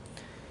 So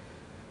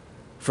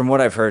from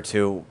what I've heard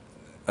too,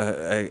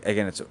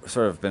 again, it's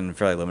sort of been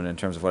fairly limited in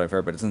terms of what I've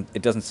heard, but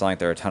it doesn't sound like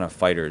there are a ton of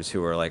fighters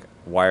who are like,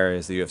 why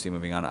is the UFC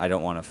moving on? I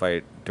don't want to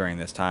fight during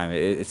this time.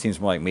 It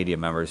seems more like media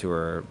members who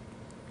are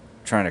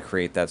trying to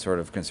create that sort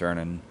of concern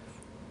and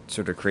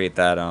sort of create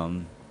that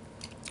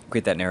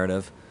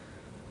narrative.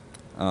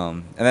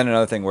 And then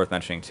another thing worth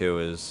mentioning too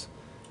is,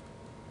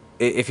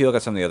 if you look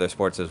at some of the other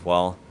sports as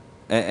well,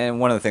 and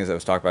one of the things that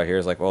was talked about here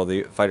is like, well,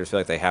 the fighters feel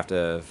like they have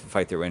to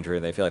fight through injury,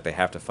 they feel like they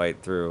have to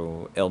fight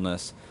through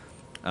illness,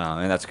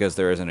 and that's because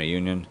there isn't a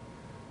union.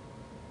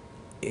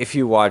 If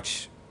you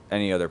watch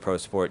any other pro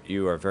sport,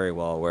 you are very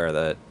well aware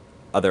that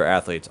other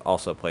athletes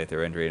also play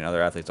through injury, and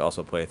other athletes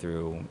also play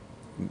through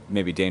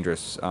maybe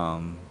dangerous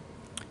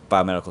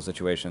biomedical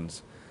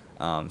situations.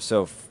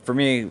 So for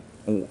me,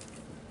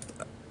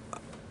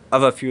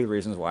 of a few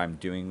reasons why I'm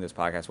doing this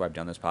podcast, why I've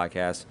done this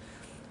podcast,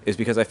 is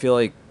because I feel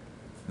like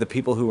the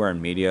people who are in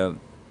media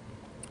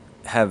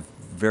have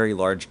very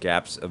large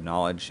gaps of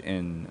knowledge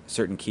in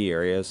certain key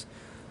areas.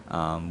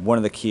 One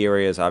of the key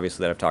areas,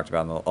 obviously, that I've talked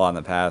about a lot in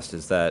the past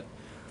is that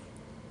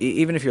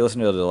even if you're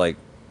listening to like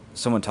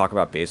someone talk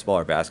about baseball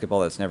or basketball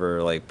that's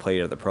never like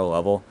played at the pro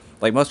level.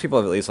 Like most people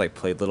have at least like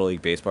played little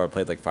league baseball or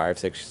played like 5,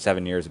 6,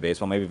 7 years of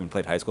baseball, maybe even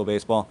played high school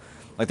baseball.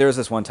 Like there was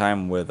this one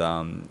time with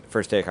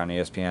First Take on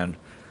ESPN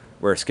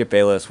where Skip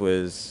Bayless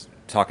was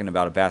talking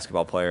about a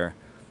basketball player,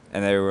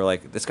 and they were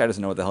like, "This guy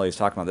doesn't know what the hell he's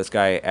talking about. This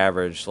guy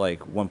averaged like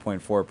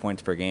 1.4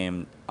 points per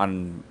game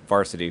on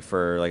varsity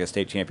for like a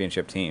state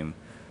championship team."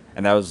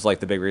 And that was like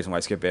the big reason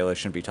why Skip Bayless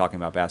shouldn't be talking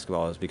about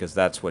basketball, is because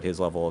that's what his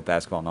level of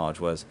basketball knowledge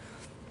was.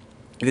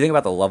 If you think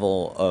about the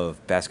level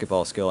of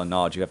basketball skill and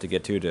knowledge you have to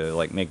get to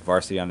like make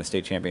varsity on a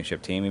state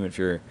championship team, even if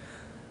you're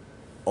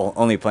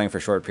only playing for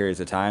short periods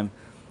of time,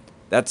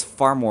 that's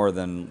far more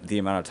than the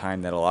amount of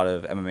time that a lot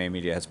of MMA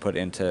media has put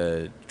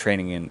into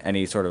training in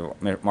any sort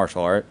of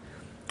martial art.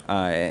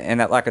 And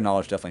that lack of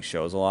knowledge definitely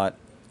shows a lot.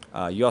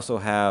 You also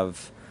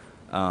have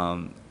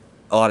a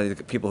lot of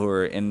the people who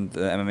are in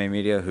the MMA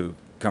media who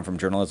come from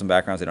journalism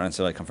backgrounds. They don't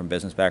necessarily come from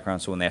business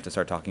backgrounds. So when they have to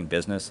start talking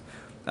business,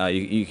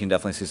 you can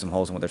definitely see some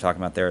holes in what they're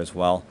talking about there as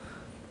well.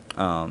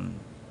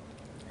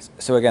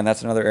 So again,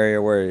 that's another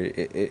area where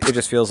it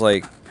just feels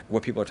like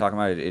what people are talking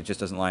about, it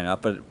just doesn't line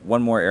up. But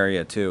one more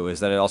area too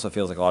is that it also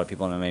feels like a lot of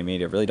people in MMA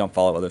media really don't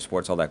follow other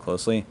sports all that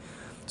closely.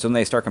 So when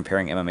they start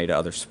comparing MMA to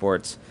other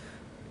sports,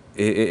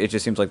 it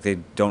just seems like they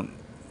don't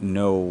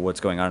know what's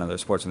going on in other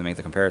sports when they make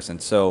the comparison.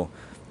 So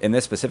in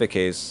this specific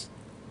case,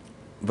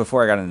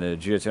 before I got into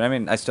jiu-jitsu, I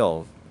mean, I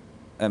still,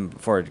 and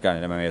before I got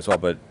into MMA as well,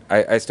 but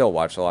I still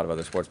watched a lot of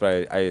other sports,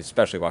 but I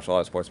especially watched a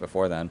lot of sports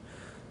before then.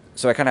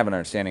 So I kind of have an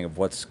understanding of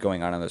what's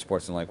going on in other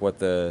sports and like what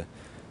the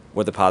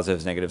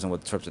positives, negatives, and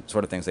what sort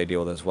of things they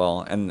deal with as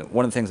well. And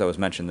one of the things that was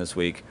mentioned this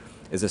week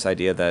is this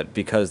idea that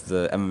because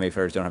the MMA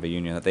fighters don't have a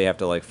union, that they have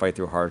to like fight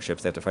through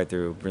hardships, they have to fight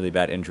through really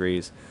bad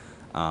injuries,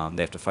 they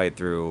have to fight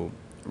through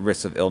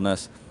risks of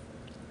illness.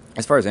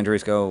 As far as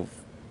injuries go,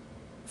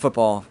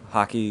 football,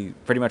 hockey,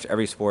 pretty much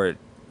every sport,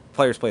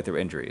 players play through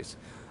injuries,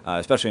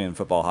 especially in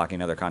football, hockey,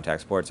 and other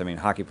contact sports. I mean,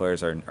 hockey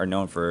players are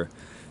known for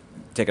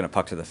taking a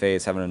puck to the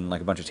face, having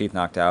like a bunch of teeth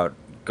knocked out,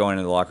 going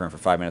into the locker room for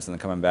 5 minutes, and then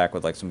coming back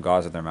with like some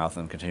gauze in their mouth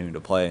and continuing to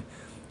play.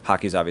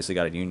 Hockey's obviously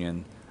got a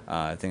union.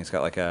 I think it's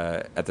got like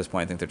at this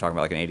point, I think they're talking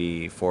about like an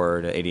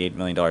 $84 to $88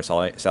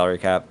 million salary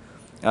cap.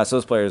 So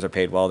those players are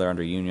paid well. They're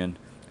under union,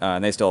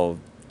 and they still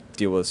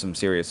deal with some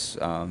serious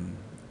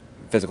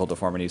physical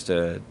deformities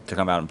to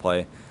come out and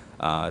play.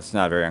 It's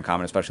not very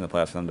uncommon, especially in the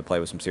playoffs, for them to play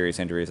with some serious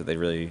injuries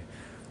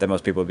that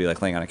most people would be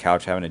like laying on a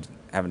couch having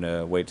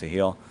to wait to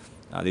heal.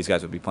 These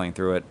guys would be playing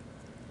through it.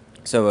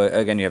 So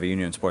again, you have a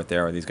union sport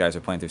there where these guys are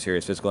playing through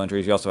serious physical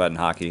injuries. You also had in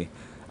hockey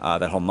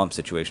that whole mumps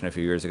situation a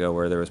few years ago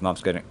where there was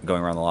mumps going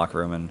around the locker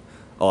room, and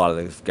a lot of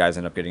the guys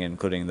end up getting in,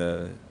 including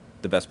the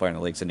best player in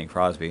the league, Sidney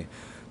Crosby.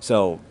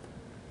 So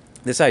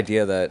this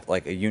idea that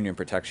like a union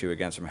protects you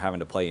against from having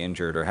to play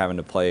injured or having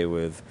to play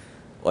with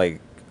like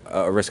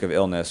a risk of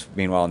illness.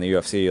 Meanwhile, in the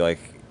UFC, like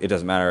it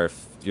doesn't matter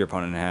if your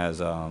opponent has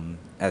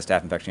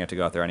staph infection, you have to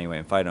go out there anyway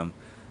and fight them.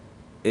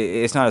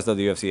 It's not as though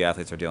the UFC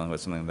athletes are dealing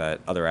with something that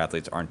other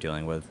athletes aren't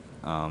dealing with.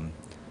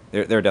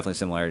 There are definitely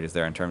similarities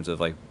there in terms of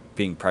like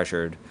being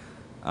pressured,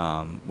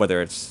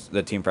 whether it's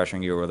the team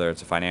pressuring you or whether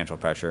it's a financial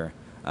pressure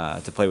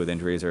to play with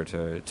injuries or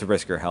to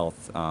risk your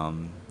health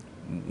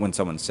when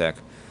someone's sick.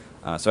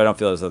 So I don't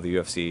feel as though the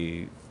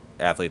UFC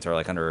athletes are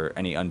like under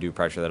any undue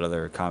pressure that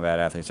other combat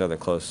athletes or other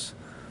close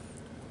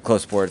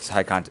sports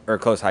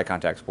close high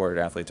contact sport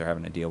athletes are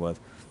having to deal with.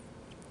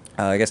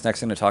 I guess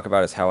next thing to talk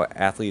about is how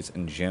athletes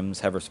and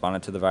gyms have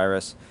responded to the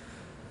virus.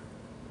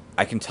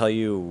 I can tell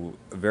you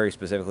very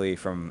specifically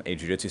from a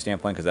jiu-jitsu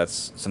standpoint, because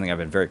that's something I've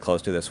been very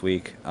close to this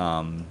week.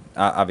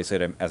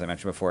 Obviously, as I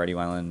mentioned before, Eddie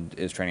Wineland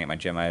is training at my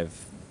gym.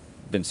 I've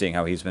been seeing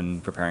how he's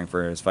been preparing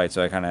for his fight,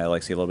 so I kind of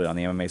like see a little bit on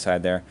the MMA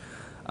side there.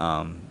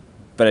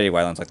 But Eddie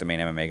Wineland's like the main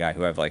MMA guy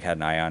who I've like had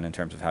an eye on in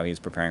terms of how he's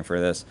preparing for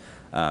this.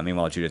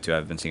 Meanwhile, at jiu-jitsu,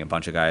 I've been seeing a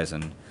bunch of guys,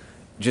 and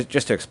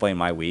just to explain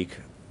my week,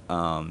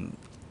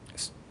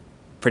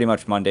 pretty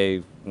much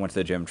Monday went to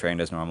the gym, trained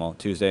as normal.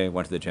 Tuesday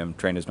went to the gym,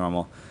 trained as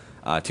normal.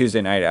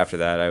 Tuesday night after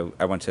that,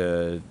 I went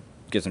to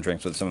get some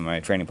drinks with some of my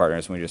training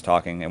partners, and we were just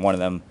talking, and one of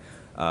them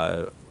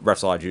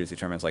refs a lot of jiu-jitsu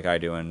tournaments like I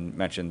do, and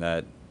mentioned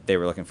that they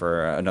were looking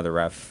for another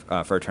ref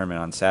for a tournament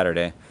on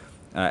Saturday.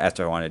 Asked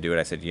if I wanted to do it.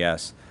 I said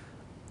yes.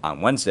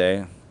 On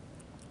Wednesday,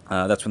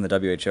 that's when the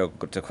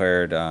WHO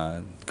declared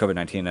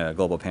COVID-19 a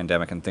global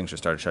pandemic, and things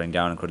just started shutting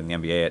down, including the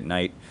NBA at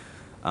night.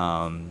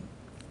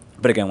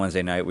 But again,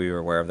 Wednesday night, we were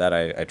aware of that.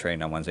 I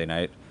trained on Wednesday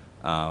night.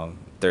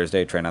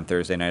 Thursday, trained on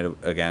Thursday night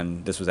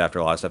again. This was after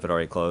a lot of stuff had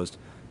already closed.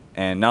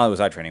 And not only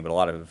was I training, but a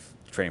lot of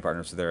training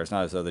partners were there. It's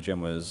not as though the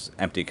gym was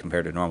empty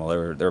compared to normal.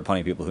 There were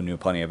plenty of people who knew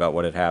plenty about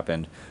what had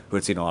happened, who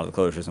had seen a lot of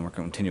the closures and were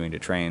continuing to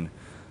train.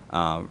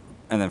 And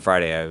then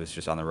Friday, I was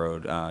just on the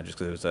road just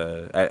because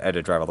I had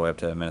to drive all the way up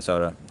to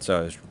Minnesota. So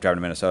I was driving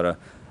to Minnesota.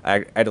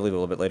 I had to leave a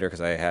little bit later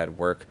because I had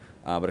work.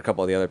 But a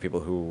couple of the other people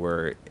who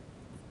were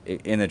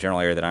in the general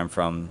area that I'm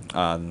from,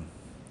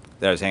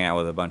 that I was hanging out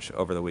with a bunch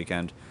over the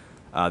weekend,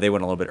 they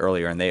went a little bit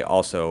earlier, and they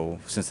also,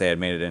 since they had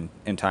made it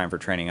in time for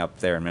training up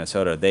there in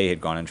Minnesota, they had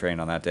gone and trained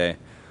on that day.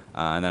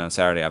 And then on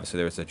Saturday, obviously,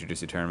 there was a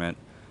jiu-jitsu tournament.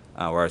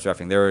 where I was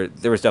reffing,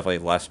 there was definitely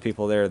less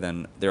people there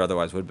than there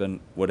otherwise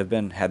would have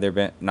been had there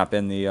been not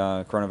been the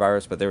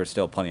coronavirus. But there was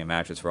still plenty of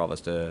matches for all of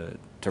us to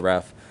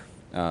ref.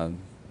 Uh,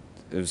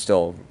 it was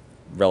still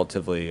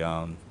relatively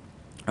a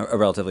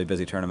relatively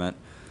busy tournament.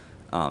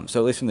 So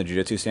at least from the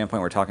jiu-jitsu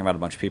standpoint, we're talking about a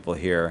bunch of people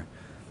here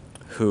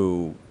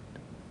who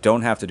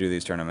don't have to do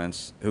these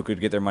tournaments, who could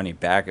get their money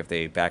back if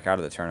they back out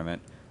of the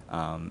tournament.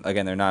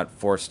 Again, they're not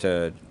forced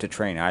to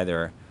train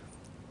either.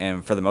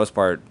 And for the most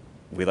part,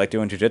 we like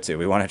doing jiu-jitsu.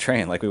 We want to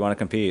train, like we want to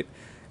compete.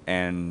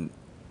 And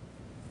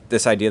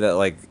this idea that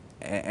like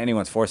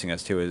anyone's forcing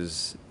us to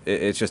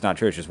it's just not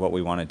true. It's just what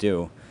we want to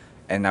do.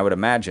 And I would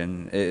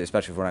imagine,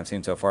 especially from what I've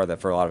seen so far,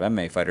 that for a lot of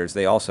MMA fighters,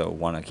 they also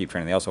want to keep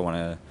training. They also want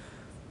to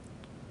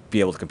be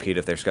able to compete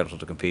if they're scheduled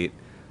to compete.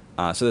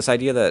 So this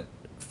idea that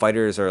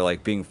fighters are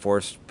like being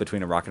forced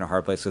between a rock and a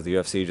hard place because the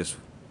UFC just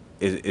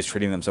is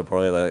treating them so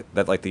poorly,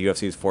 that like the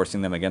UFC is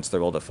forcing them against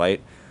their will to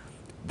fight,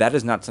 that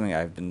is not something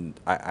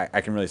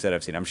I can really say that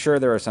I've seen. I'm sure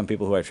there are some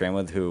people who I train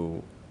with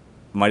who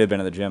might have been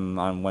at the gym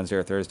on Wednesday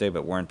or Thursday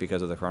but weren't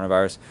because of the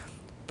coronavirus.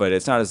 But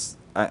it's not as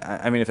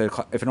I mean, if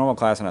a normal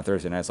class on a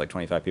Thursday night is like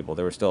 25 people,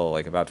 there were still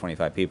like about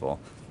 25 people.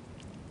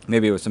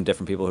 Maybe it was some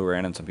different people who were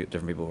in and some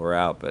different people who were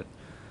out, but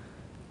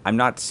I'm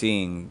not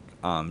seeing,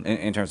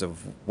 in terms of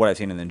what I've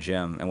seen in the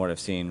gym and what I've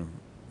seen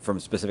from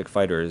specific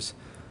fighters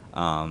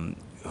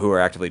who are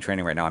actively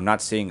training right now, I'm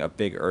not seeing a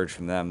big urge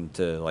from them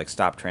to like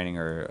stop training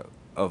or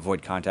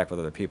avoid contact with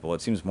other people.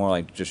 It seems more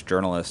like just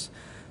journalists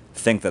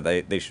think that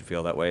they should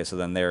feel that way. So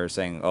then they're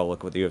saying, oh,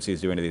 look what the UFC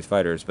is doing to these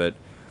fighters. But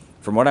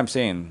from what I'm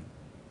seeing,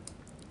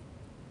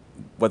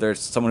 whether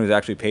it's someone who's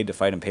actually paid to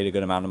fight and paid a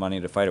good amount of money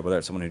to fight, or whether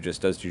it's someone who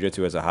just does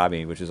jiu-jitsu as a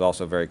hobby, which is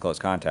also very close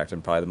contact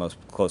and probably the most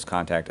close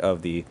contact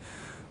of the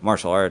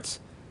martial arts,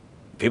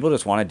 people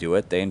just want to do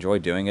it. They enjoy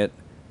doing it.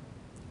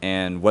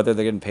 And whether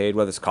they're getting paid,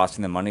 whether it's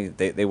costing them money,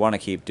 they want to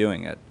keep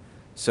doing it.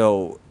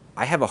 So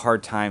I have a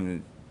hard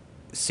time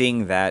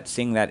seeing that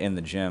in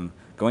the gym,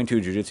 going to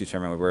a jiu-jitsu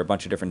tournament where a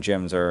bunch of different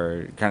gyms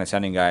are kind of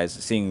sending guys,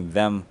 seeing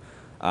them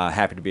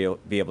happy to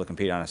be able to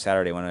compete on a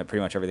Saturday when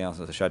pretty much everything else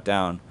is shut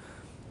down,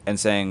 and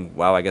saying,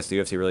 wow, I guess the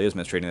UFC really is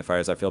mistreating the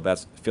fighters. I feel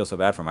so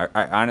bad for them.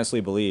 I honestly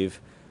believe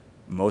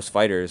most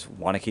fighters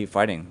want to keep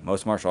fighting.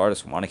 Most martial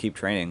artists want to keep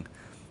training.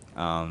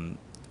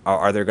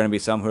 Are there going to be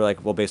some who are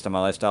like, well, based on my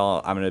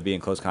lifestyle, I'm going to be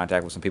in close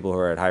contact with some people who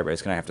are at high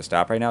risk, and I have to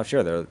stop right now?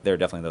 Sure, there are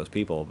definitely those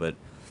people, but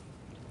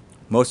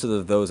most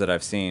of those that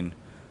I've seen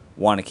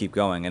want to keep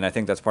going. And I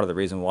think that's part of the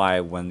reason why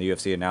when the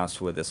UFC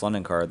announced with this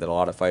London card that a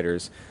lot of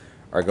fighters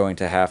are going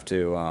to have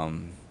to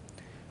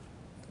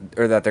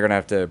or that they're going to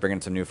have to bring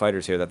in some new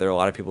fighters here, that there are a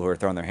lot of people who are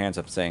throwing their hands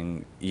up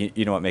saying,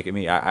 you know what, make it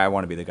me. I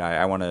want to be the guy.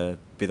 I want to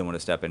be the one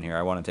to step in here.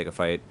 I want to take a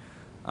fight.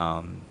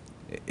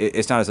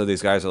 It's not as though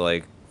these guys are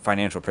like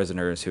financial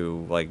prisoners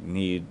who like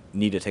need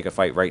to take a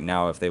fight right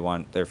now if they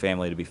want their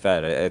family to be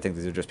fed. I think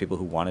these are just people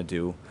who want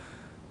to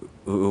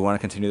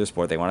continue the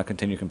sport. They want to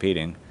continue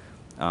competing.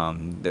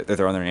 They're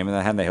throwing their name in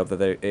that hat, and they hope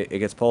that it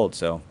gets pulled.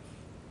 So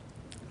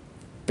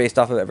based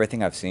off of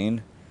everything I've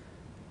seen,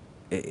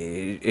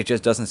 it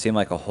just doesn't seem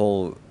like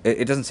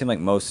it doesn't seem like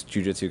most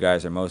jiu-jitsu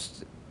guys or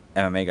most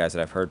MMA guys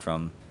that I've heard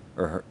from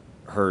or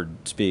heard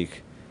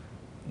speak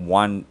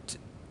want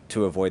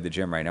to avoid the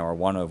gym right now or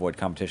want to avoid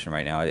competition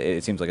right now.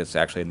 It seems like it's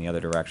actually in the other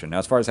direction. Now,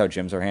 as far as how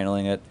gyms are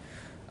handling it,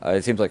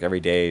 it seems like every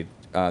day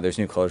there's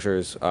new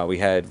closures. We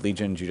had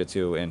Legion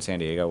Jiu-Jitsu in San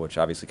Diego, which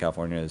obviously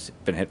California has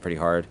been hit pretty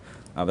hard.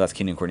 But that's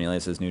Keenan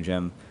Cornelius' new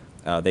gym.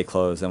 They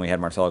closed. Then we had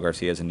Marcelo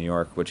Garcia's in New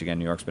York, which again,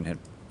 New York's been hit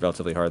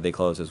relatively hard. They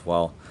closed as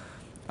well.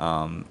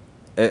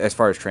 As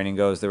far as training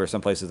goes, there were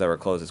some places that were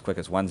closed as quick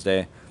as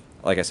Wednesday.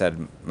 Like I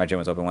said, my gym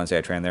was open Wednesday.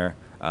 I trained there.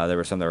 There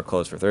were some that were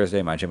closed for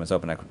Thursday. My gym was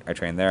open. I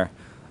trained there.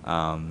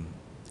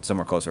 Some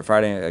were closed for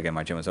Friday. Again,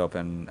 my gym was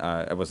open.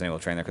 I wasn't able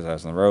to train there because I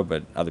was on the road,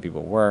 but other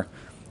people were.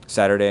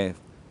 Saturday,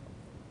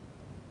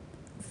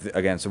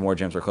 again, some more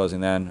gyms were closing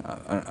then.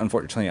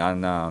 Unfortunately,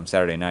 on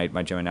Saturday night,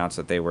 my gym announced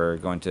that they were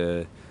going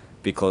to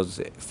be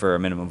closed for a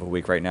minimum of a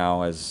week right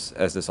now as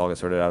this all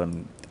gets sorted out.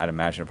 I'd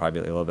imagine it'll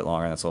probably be a little bit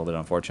longer, and that's a little bit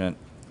unfortunate.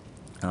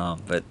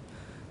 But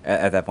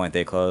at that point,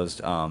 they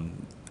closed.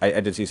 I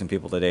did see some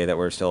people today that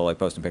were still like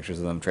posting pictures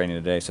of them training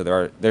today. So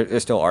there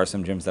still are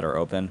some gyms that are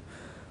open,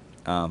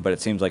 but it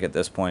seems like at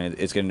this point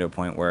it's getting to a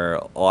point where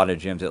a lot of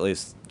gyms, at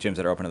least gyms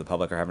that are open to the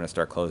public, are having to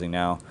start closing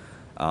now.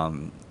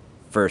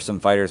 For some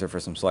fighters or for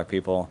some select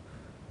people,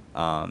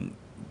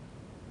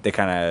 they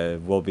kind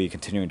of will be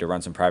continuing to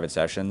run some private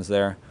sessions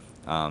there.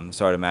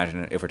 So I'd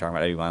imagine if we're talking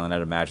about Eddie Wineland,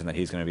 I'd imagine that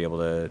he's going to be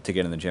able to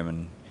get in the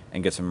gym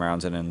and get some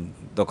rounds in, and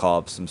they'll call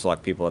up some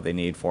select people that they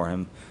need for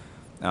him.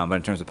 But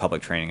in terms of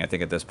public training, I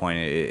think at this point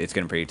it's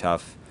getting pretty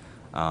tough.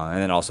 And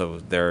then also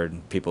there are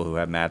people who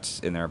have mats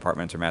in their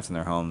apartments or mats in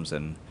their homes,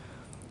 and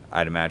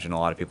I'd imagine a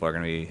lot of people are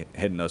going to be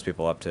hitting those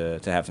people up to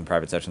have some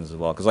private sessions as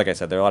well. Because like I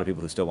said, there are a lot of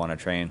people who still want to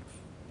train,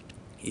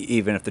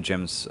 even if the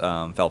gyms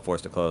felt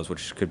forced to close,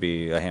 which could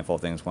be a handful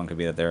of things. One could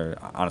be that they're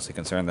honestly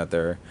concerned that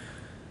the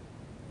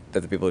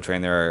people who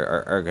train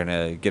there are going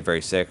to get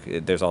very sick.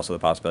 There's also the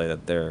possibility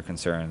that they're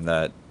concerned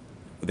that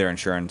their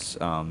insurance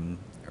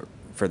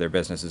for their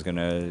business is going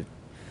to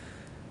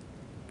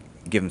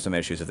give them some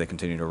issues if they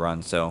continue to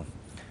run. So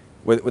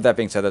with that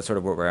being said, that's sort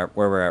of where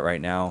we're at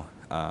right now.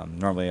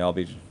 Normally I'll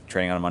be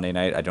training on a Monday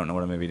night. I don't know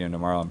what I'm going to be doing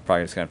tomorrow. I'm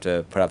probably just going to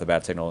have to put out the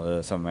bat signal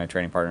to some of my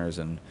training partners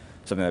and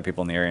some of the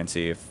people in the area and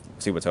see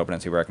what's open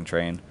and see where I can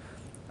train.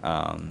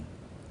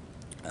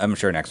 I'm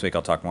sure next week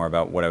I'll talk more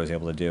about what I was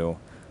able to do,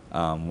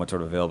 what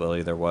sort of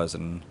availability there was,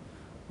 and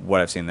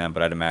what I've seen then.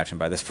 But I'd imagine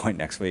by this point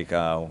next week,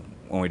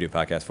 when we do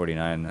podcast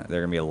 49, there are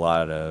going to be a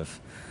lot of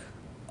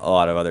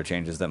other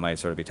changes that might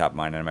sort of be top of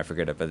mind, and I might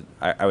forget it. But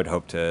I would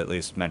hope to at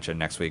least mention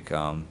next week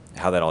how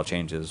that all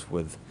changes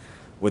with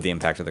the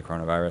impact of the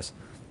coronavirus.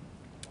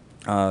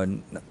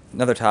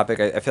 Another topic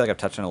I feel like I've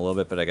touched on a little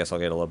bit, but I guess I'll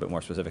get a little bit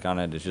more specific on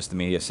it, is just the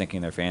media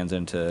sinking their fangs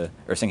into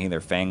the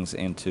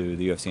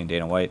UFC and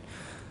Dana White.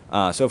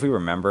 So if we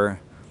remember,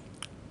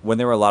 when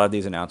there were a lot of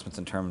these announcements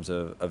in terms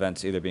of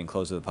events either being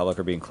closed to the public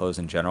or being closed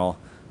in general,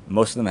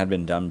 most of them had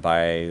been done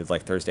by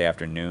like Thursday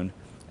afternoon.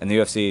 And the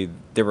UFC,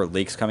 there were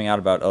leaks coming out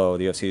about,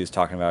 the UFC is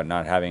talking about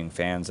not having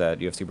fans at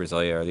UFC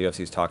Brasilia, or the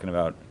UFC is talking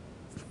about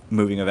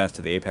moving events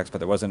to the Apex, but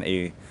there wasn't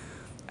a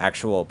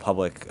actual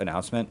public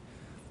announcement.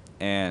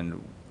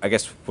 And I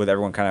guess with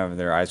everyone kind of having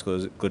their eyes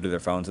glued to their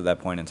phones at that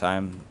point in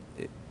time,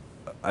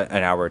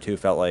 an hour or two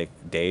felt like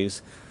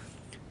days.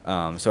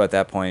 So at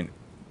that point,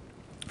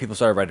 people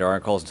started writing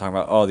articles and talking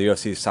about, the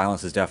UFC's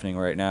silence is deafening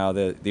right now.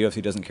 The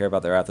UFC doesn't care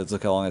about their athletes.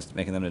 Look how long it's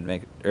taking them to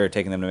make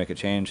a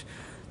change.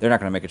 They're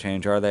not going to make a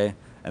change, are they?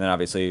 And then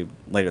obviously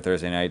later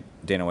Thursday night,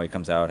 Dana White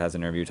comes out, has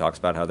an interview, talks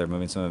about how they're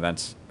moving some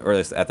events, or at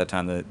least at that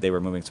time that they were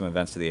moving some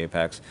events to the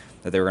Apex,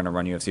 that they were going to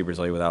run UFC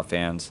Brasilia without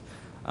fans.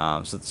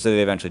 So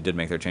they eventually did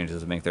make their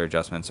changes and make their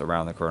adjustments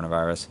around the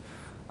coronavirus.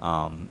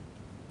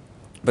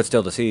 But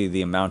still, to see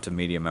the amount of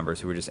media members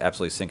who were just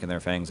absolutely sinking their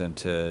fangs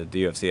into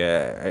the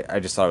UFC, I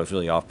just thought it was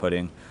really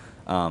off-putting,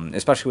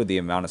 especially with the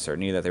amount of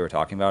certainty that they were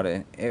talking about.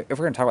 And if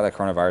we're going to talk about that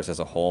coronavirus as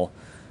a whole,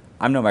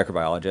 I'm no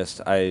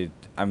microbiologist. I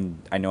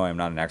know I'm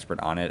not an expert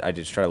on it. I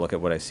just try to look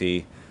at what I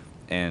see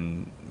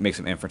and make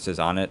some inferences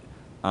on it.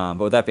 But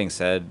with that being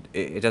said,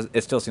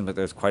 it still seems like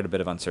there's quite a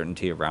bit of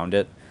uncertainty around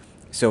it.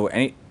 So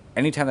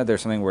anytime that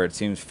there's something where it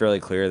seems fairly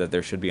clear that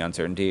there should be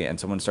uncertainty and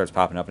someone starts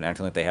popping up and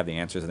acting like they have the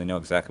answers and they know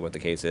exactly what the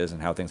case is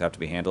and how things have to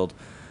be handled,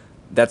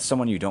 that's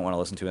someone you don't want to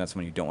listen to, and that's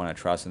someone you don't want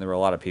to trust. And there were a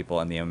lot of people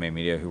in the MMA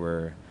media who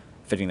were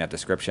fitting that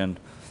description.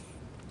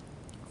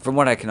 From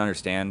what I can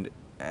understand,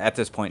 at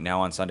this point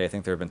now on Sunday, I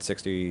think there have been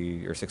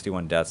 60 or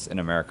 61 deaths in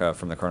America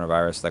from the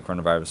coronavirus. That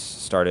coronavirus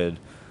started,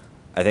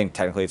 I think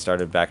technically it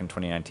started back in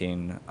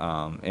 2019,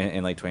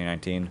 in late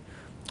 2019.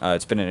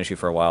 It's been an issue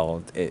for a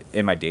while.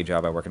 In my day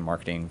job, I work in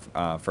marketing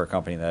for a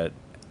company that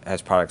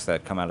has products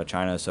that come out of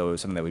China, so it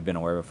was something that we've been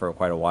aware of for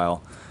quite a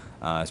while,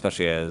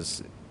 especially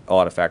as a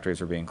lot of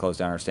factories were being closed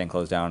down or staying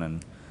closed down,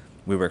 and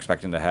we were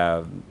expecting to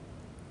have,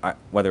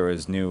 whether it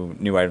was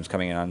new items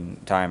coming in on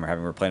time or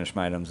having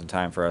replenishment items in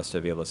time for us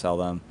to be able to sell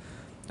them.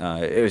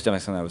 It was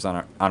definitely something that was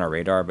on our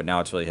radar, but now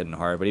it's really hitting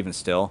hard. But even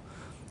still,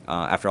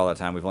 after all that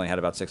time, we've only had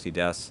about 60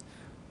 deaths.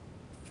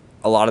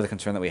 A lot of the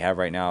concern that we have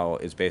right now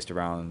is based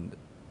around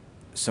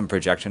some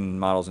projection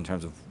models in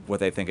terms of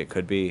what they think it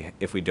could be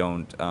if we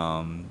don't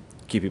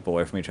keep people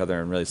away from each other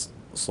and really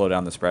slow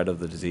down the spread of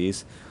the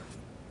disease.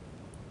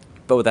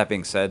 But with that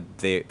being said,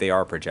 they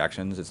are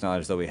projections. It's not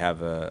as though we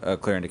have a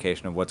clear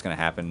indication of what's going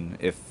to happen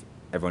if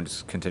everyone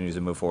just continues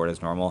to move forward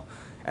as normal,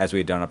 as we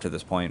had done up to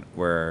this point,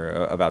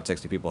 where about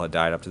 60 people had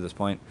died up to this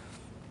point.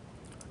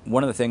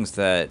 One of the things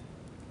that,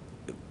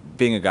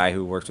 being a guy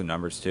who works with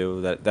numbers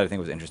too, that I think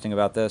was interesting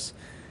about this,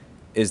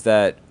 is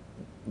that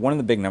one of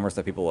the big numbers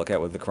that people look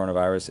at with the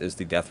coronavirus is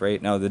the death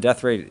rate. Now, the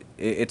death rate,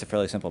 it's a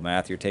fairly simple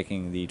math. You're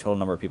taking the total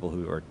number of people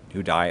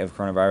who die of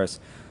coronavirus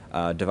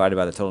divided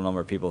by the total number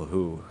of people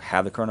who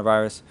have the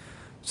coronavirus.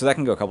 So that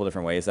can go a couple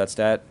different ways, that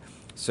stat.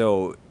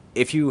 So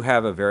if you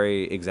have a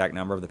very exact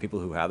number of the people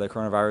who have the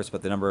coronavirus,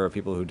 but the number of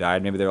people who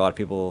died, maybe there are a lot of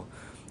people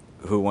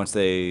who once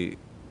they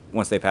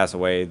pass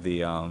away,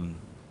 the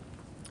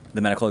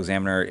medical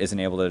examiner isn't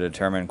able to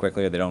determine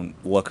quickly, or they don't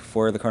look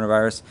for the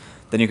coronavirus,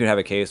 then you could have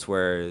a case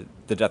where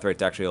the death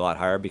rate's actually a lot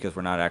higher because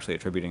we're not actually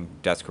attributing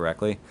deaths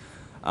correctly.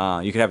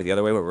 You could have it the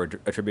other way, where we're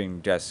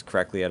attributing deaths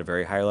correctly at a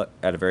very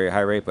high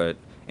rate, but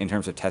in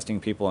terms of testing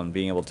people and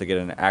being able to get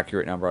an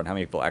accurate number on how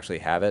many people actually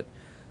have it,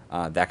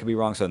 that could be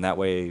wrong. So in that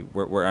way,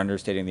 we're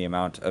understating the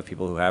amount of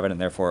people who have it and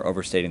therefore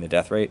overstating the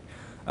death rate.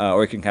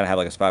 Or you can kind of have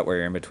like a spot where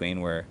you're in between,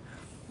 where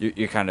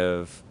you're kind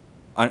of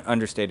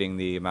understating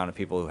the amount of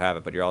people who have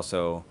it, but you're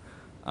also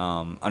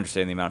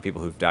understating the amount of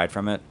people who've died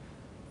from it.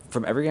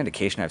 From every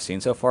indication I've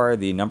seen so far,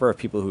 the number of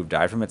people who've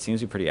died from it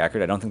seems to be pretty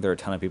accurate. I don't think there are a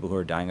ton of people who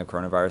are dying of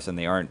coronavirus, and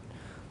they aren't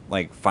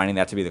like finding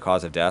that to be the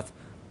cause of death.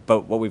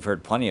 But what we've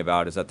heard plenty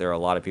about is that there are a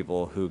lot of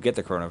people who get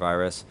the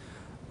coronavirus,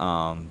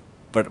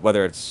 but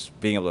whether it's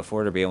being able to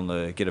afford or being able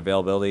to get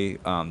availability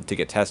to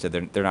get tested,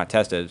 they're not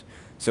tested.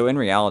 So in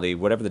reality,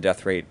 whatever the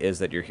death rate is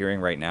that you're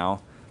hearing right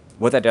now,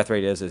 what that death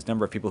rate is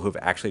number of people who've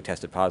actually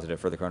tested positive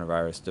for the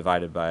coronavirus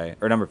divided by,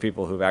 or number of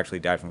people who've actually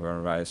died from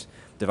coronavirus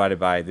divided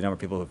by the number of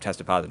people who've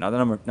tested positive. Not the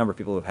number of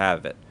people who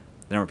have it,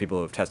 the number of people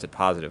who have tested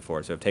positive for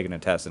it, so have taken a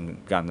test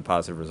and gotten the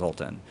positive result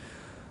in.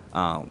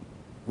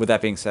 With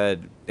that being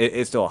said,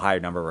 it's still a higher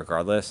number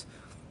regardless.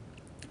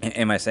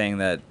 Am I saying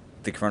that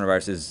the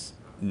coronavirus is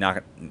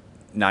not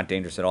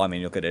dangerous at all? I mean,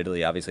 you look at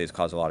Italy, obviously it's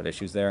caused a lot of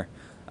issues there.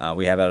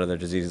 We have other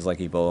diseases like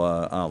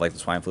Ebola, like the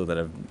swine flu, that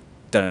have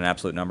done an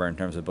absolute number in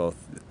terms of both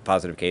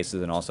positive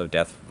cases and also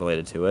death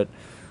related to it.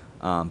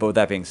 But with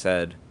that being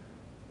said,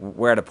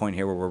 we're at a point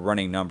here where we're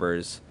running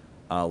numbers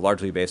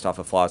largely based off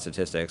of flawed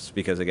statistics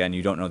because, again,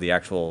 you don't know the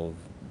actual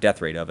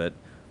death rate of it.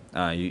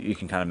 You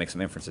can kind of make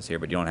some inferences here,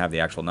 but you don't have the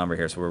actual number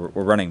here. So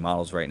we're running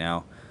models right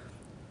now.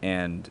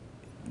 And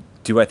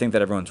do I think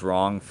that everyone's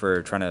wrong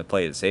for trying to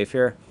play it safe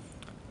here?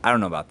 I don't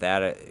know about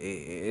that.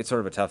 It's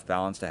sort of a tough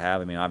balance to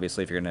have. I mean,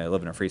 obviously, if you're going to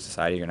live in a free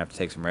society, you're going to have to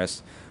take some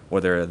risks,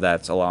 whether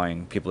that's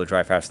allowing people to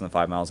drive faster than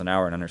 5 miles an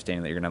hour and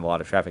understanding that you're going to have a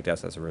lot of traffic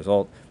deaths as a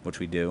result, which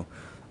we do.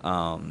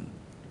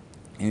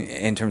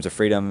 In terms of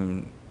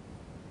freedom,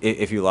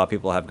 if you allow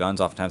people to have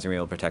guns, oftentimes they're going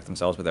to be able to protect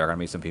themselves, but there are going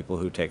to be some people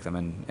who take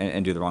them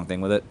and do the wrong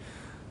thing with it.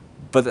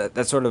 But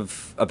that's sort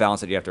of a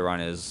balance that you have to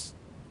run, is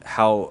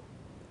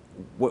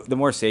the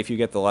more safe you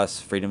get, the less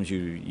freedoms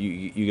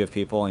you give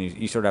people, and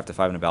you sort of have to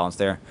find a balance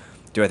there.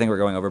 Do I think we're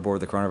going overboard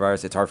with the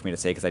coronavirus? It's hard for me to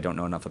say because I don't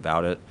know enough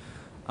about it.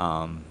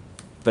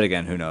 But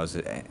again, who knows?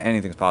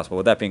 Anything's possible.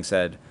 With that being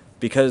said,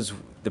 because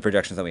the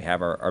projections that we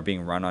have are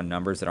being run on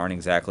numbers that aren't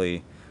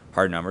exactly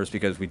hard numbers,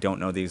 because we don't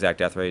know the exact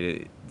death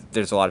rate,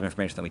 there's a lot of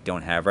information that we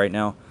don't have right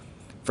now.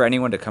 For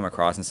anyone to come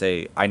across and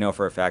say, I know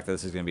for a fact that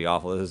this is going to be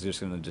awful, this is just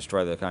going to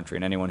destroy the country,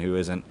 and anyone who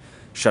isn't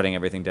shutting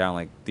everything down,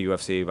 like the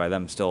UFC, by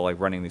them still like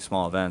running these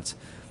small events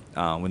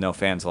with no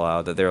fans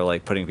allowed, that they're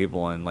like putting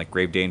people in like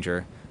grave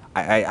danger,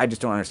 I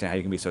just don't understand how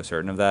you can be so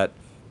certain of that.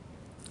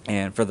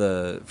 And for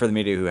the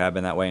media who have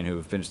been that way and who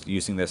have been just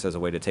using this as a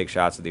way to take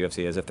shots at the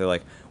UFC, as if they're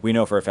like, we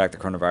know for a fact the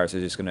coronavirus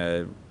is just going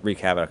to wreak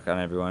havoc on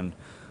everyone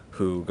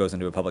who goes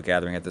into a public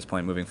gathering at this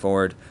point moving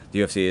forward. The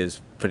UFC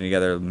is putting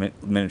together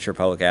miniature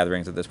public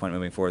gatherings at this point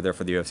moving forward.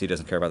 Therefore, the UFC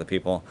doesn't care about the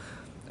people.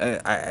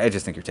 I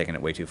just think you're taking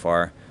it way too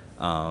far.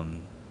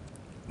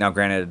 Now,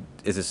 granted,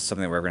 is this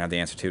something that we're going to have the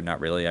answer to?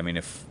 Not really. I mean,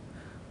 if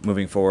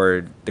moving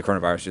forward the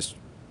coronavirus just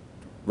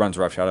runs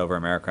roughshod over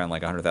America and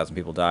like 100,000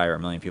 people die or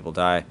 1 million people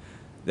die,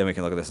 then we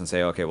can look at this and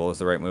say, okay, well, it was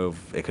the right move.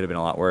 It could have been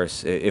a lot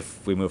worse.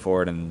 If we move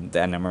forward and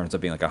the end number ends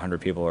up being like 100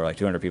 people or like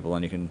 200 people,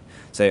 then you can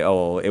say,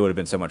 oh, well, it would have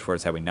been so much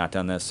worse had we not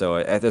done this. So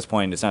at this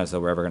point, it's not as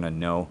though we're ever going to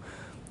know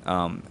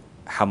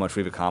how much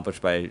we've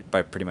accomplished by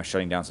pretty much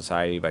shutting down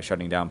society, by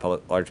shutting down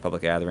large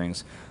public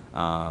gatherings,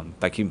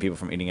 by keeping people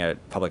from eating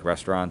at public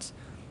restaurants.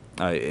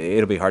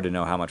 It'll be hard to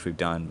know how much we've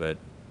done, but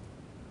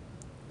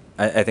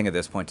I think at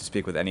this point, to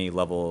speak with any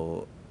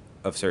level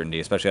of certainty,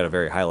 especially at a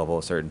very high level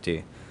of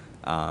certainty,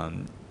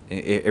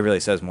 it really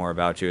says more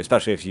about you,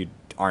 especially if you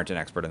aren't an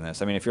expert in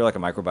this. I mean, if you're like a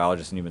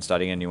microbiologist and you've been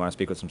studying and you want to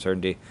speak with some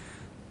certainty,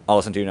 I'll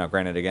listen to you. Now,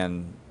 granted,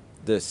 again,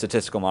 the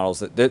statistical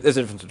models, there's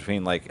a difference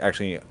between like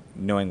actually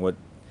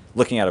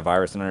looking at a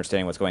virus and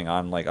understanding what's going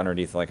on like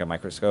underneath like a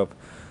microscope.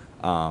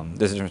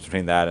 There's a difference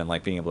between that and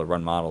like being able to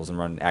run models and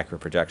run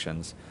accurate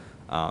projections.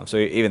 So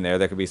even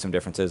there could be some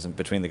differences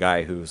between the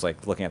guy who's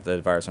like looking at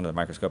the virus under the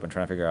microscope and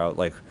trying to figure out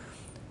like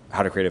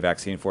how to create a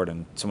vaccine for it,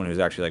 and someone who's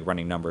actually like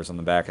running numbers on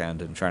the back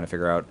end and trying to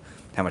figure out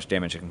how much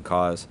damage it can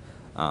cause.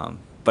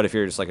 But if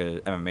you're just like an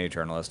MMA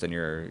journalist and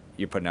you're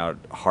putting out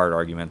hard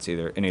arguments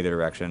in either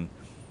direction,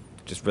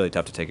 just really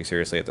tough to take you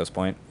seriously at this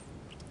point.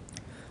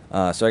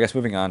 So I guess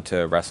moving on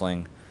to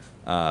wrestling.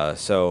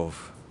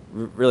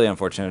 Really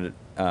unfortunate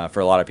for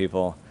a lot of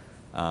people.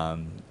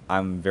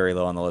 I'm very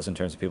low on the list in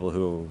terms of people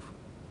who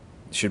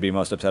should be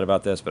most upset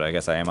about this, but I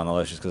guess I am on the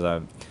list just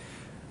because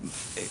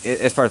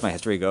as far as my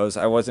history goes,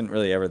 I wasn't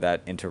really ever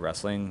that into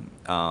wrestling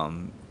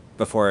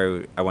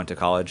before I went to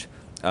college.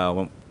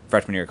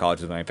 Freshman year of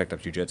college is when I picked up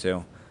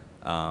jiu-jitsu.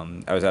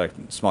 I was at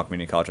a small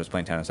community college. I was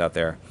playing tennis out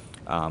there.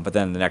 But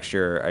then the next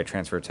year, I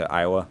transferred to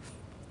Iowa.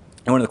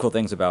 And one of the cool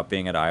things about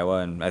being at Iowa,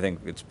 and I think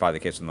it's probably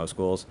the case with most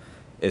schools,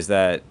 is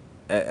that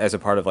as a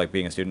part of like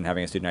being a student,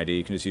 having a student ID,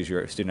 you can just use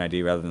your student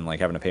ID rather than like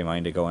having to pay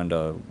money to go in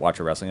to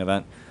watch a wrestling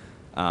event.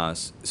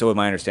 So with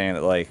my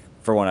understanding that like,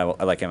 for one, I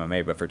like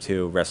MMA, but for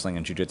two, wrestling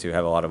and jiu-jitsu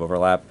have a lot of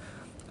overlap.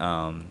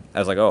 I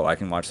was like, oh, I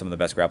can watch some of the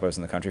best grapplers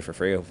in the country for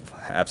free.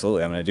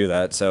 Absolutely, I'm going to do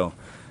that. So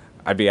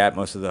I'd be at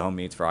most of the home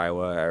meets for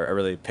Iowa. I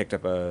really picked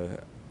up a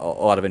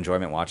lot of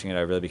enjoyment watching it.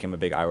 I really became a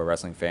big Iowa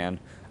wrestling fan.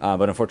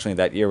 But unfortunately,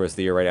 that year was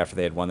the year right after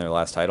they had won their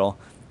last title,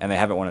 and they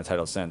haven't won a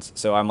title since.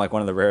 So I'm like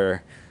one of the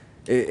rare.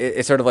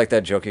 It's sort of like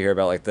that joke you hear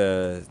about like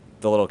the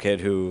little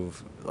kid who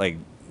like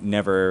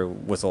never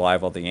was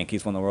alive while the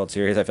Yankees won the World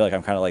Series. I feel like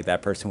I'm kind of like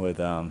that person with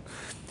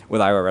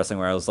Iowa wrestling,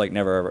 where I was like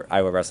never an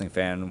Iowa wrestling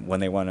fan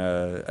when they won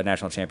a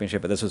national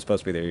championship, but this was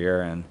supposed to be their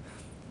year. And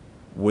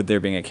with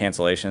there being a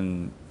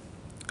cancellation,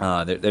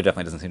 there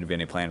definitely doesn't seem to be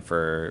any plan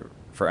for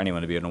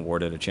anyone to be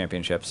awarded a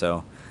championship.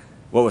 So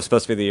what was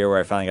supposed to be the year where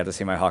I finally got to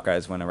see my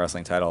Hawkeyes win a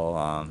wrestling title,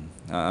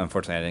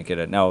 unfortunately I didn't get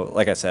it. Now,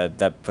 like I said,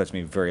 that puts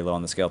me very low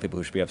on the scale. People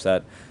who should be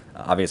upset.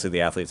 Obviously,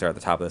 the athletes are at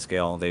the top of the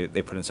scale. They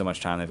put in so much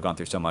time. They've gone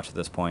through so much at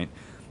this point.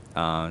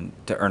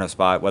 to earn a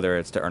spot, whether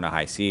it's to earn a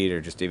high seed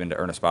or just even to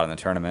earn a spot in the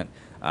tournament,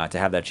 to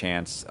have that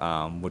chance,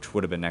 which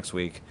would have been next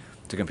week,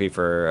 to compete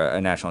for a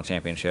national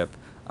championship,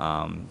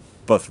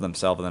 both for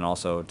themselves and then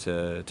also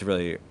to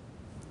really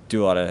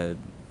do a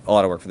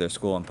lot of work for their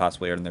school and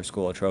possibly earn their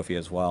school a trophy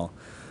as well.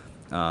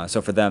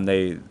 So for them,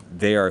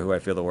 they are who I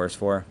feel the worst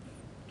for.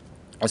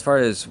 As far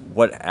as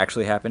what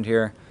actually happened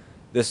here,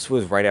 this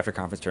was right after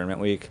conference tournament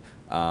week.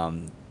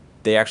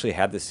 They actually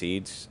had the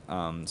seeds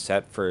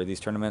set for these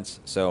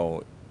tournaments.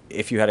 So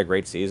if you had a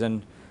great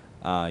season,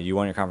 you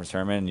won your conference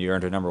tournament and you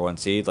earned a number one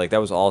seed, like that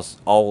was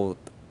all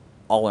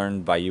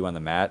earned by you on the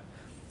mat.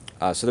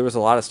 So there was a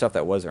lot of stuff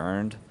that was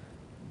earned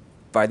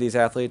by these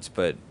athletes,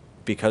 but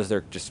because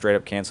they're just straight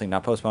up canceling,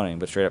 not postponing,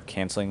 but straight up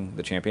canceling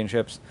the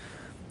championships,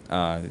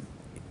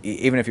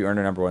 even if you earn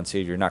a number one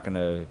seed, you're not going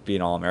to be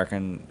an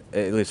All-American,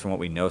 at least from what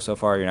we know so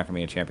far. You're not going to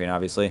be a champion,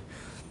 obviously.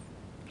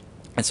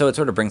 And so it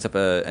sort of brings up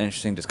an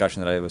interesting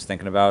discussion that I was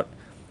thinking about,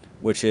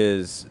 which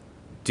is,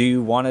 do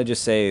you want to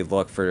just say,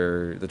 look,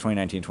 for the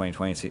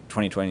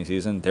 2019-2020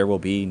 season, there will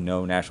be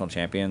no national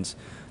champions.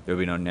 There will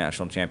be no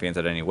national champions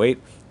at any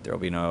weight. There will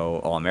be no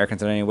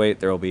All-Americans at any weight.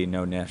 There will be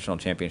no national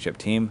championship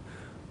team.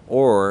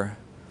 Or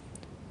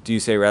do you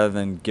say, rather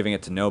than giving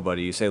it to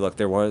nobody, you say, look,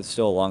 there was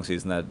still a long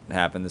season that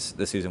happened.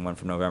 This season went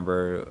from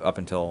November up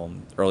until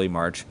early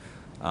March.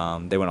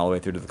 They went all the way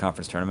through to the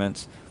conference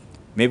tournaments.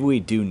 Maybe we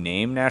do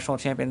name national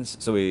champions.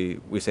 So we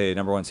say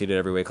number one seeded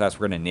every weight class.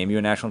 We're going to name you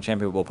a national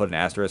champion. We'll put an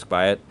asterisk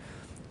by it.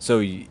 So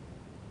in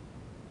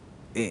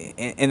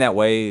that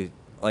way,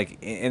 like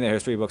in the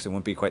history books, it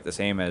wouldn't be quite the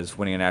same as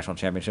winning a national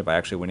championship by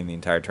actually winning the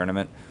entire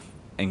tournament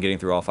and getting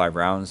through all 5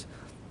 rounds.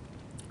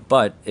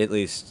 But at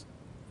least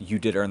you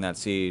did earn that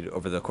seed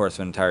over the course of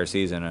an entire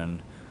season,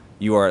 and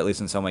you are at least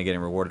in some way getting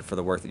rewarded for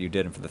the work that you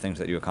did and for the things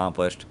that you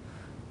accomplished.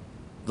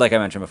 Like I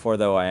mentioned before,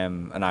 though, I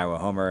am an Iowa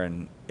homer,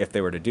 and if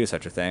they were to do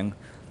such a thing,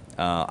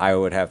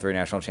 Iowa would have 3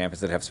 national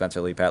champions that have Spencer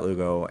Lee, Pat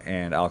Lugo,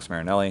 and Alex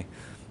Marinelli.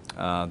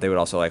 They would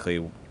also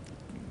likely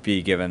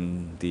be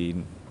given the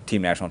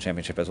team national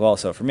championship as well.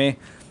 So for me,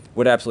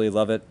 would absolutely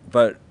love it.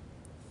 But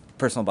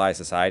personal bias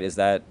aside, is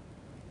that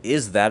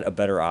a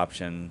better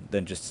option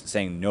than just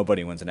saying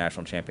nobody wins a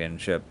national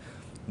championship?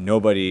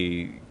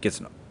 Nobody gets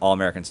an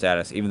All-American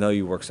status, even though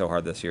you worked so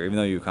hard this year, even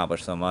though you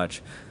accomplished so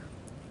much.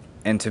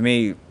 And to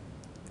me,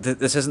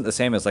 this isn't the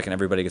same as like an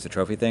everybody gets a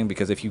trophy thing,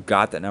 because if you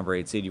got that number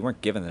 8 seed, you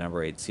weren't given the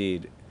number 8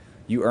 seed.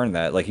 You earned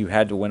that. Like, you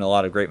had to win a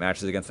lot of great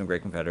matches against some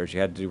great competitors. You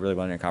had to do really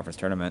well in your conference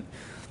tournament.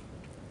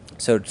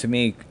 So to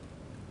me,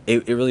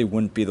 it really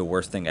wouldn't be the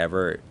worst thing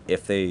ever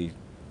if they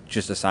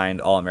just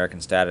assigned All-American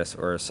status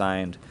or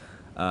assigned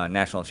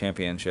national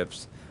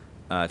championships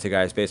to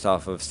guys based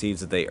off of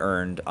seeds that they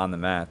earned on the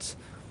mats.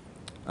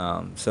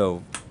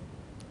 So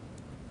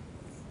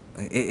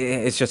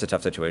it's just a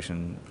tough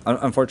situation.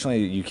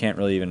 Unfortunately, you can't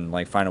really even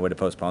like find a way to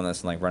postpone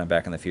this and like run it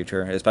back in the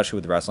future, especially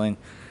with wrestling.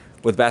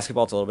 With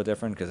basketball, it's a little bit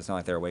different because it's not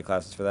like there are weight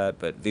classes for that.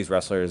 But these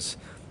wrestlers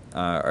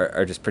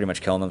are just pretty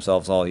much killing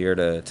themselves all year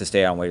to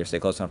stay on weight or stay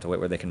close enough to weight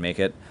where they can make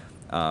it.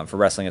 For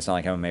wrestling, it's not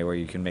like MMA where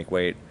you can make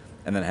weight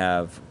and then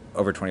have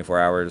over 24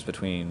 hours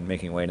between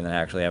making weight and then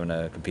actually having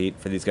to compete.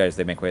 For these guys,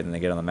 they make weight and they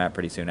get on the mat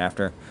pretty soon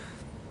after.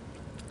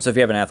 So if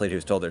you have an athlete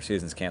who's told their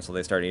season's canceled,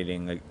 they start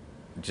eating like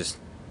just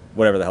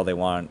whatever the hell they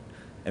want,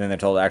 and then they're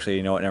told, actually,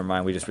 you know what, never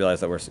mind, we just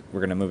realized that we're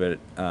going to move it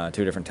to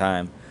a different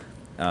time.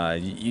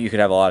 You could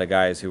have a lot of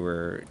guys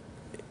who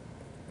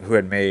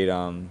had made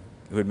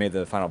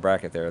the final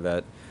bracket there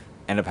that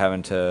end up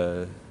having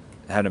to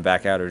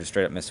back out or just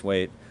straight up miss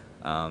weight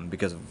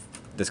because of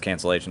this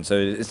cancellation. So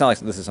it's not like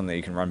this is something that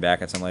you can run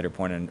back at some later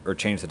point or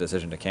change the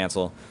decision to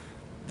cancel.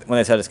 When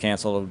they said it's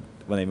canceled,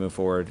 when they move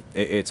forward,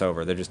 it's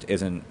over. There just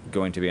isn't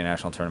going to be a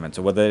national tournament.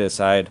 So whether they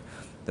decide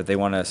that they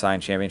want to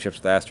assign championships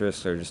with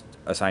asterisks or just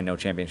assign no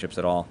championships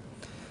at all,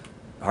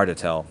 hard to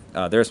tell.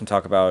 There is some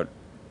talk about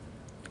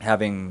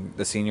having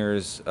the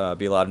seniors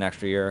be allowed an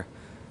extra year.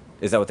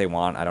 Is that what they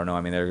want? I don't know.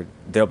 I mean,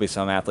 there'll be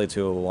some athletes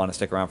who will want to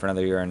stick around for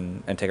another year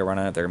and take a run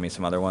at it. There are going to be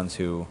some other ones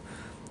who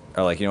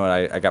are like, you know what,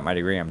 I got my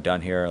degree, I'm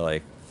done here.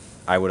 Like,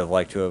 I would have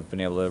liked to have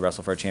been able to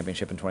wrestle for a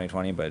championship in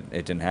 2020, but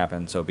it didn't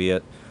happen, so be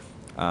it.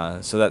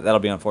 So that'll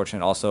be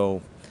unfortunate.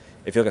 Also,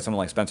 if you look at someone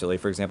like Spencer Lee,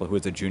 for example, who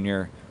is a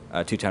junior,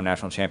 2-time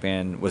national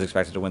champion, was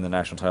expected to win the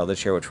national title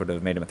this year, which would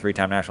have made him a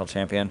 3-time national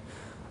champion,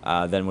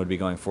 then would be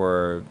going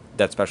for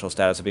that special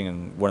status of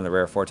being one of the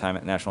rare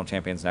 4-time national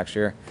champions next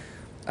year.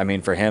 I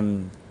mean, for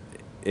him,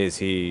 is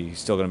he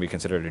still going to be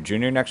considered a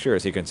junior next year, or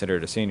is he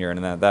considered a senior? And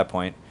then at that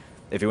point,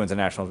 if he wins a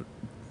national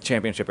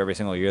championship every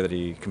single year that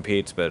he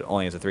competes, but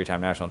only as a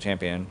 3-time national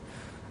champion,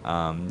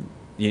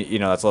 you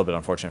know, that's a little bit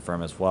unfortunate for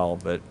him as well.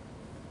 But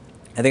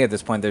I think at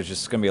this point, there's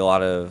just going to be a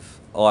lot of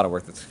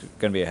work that's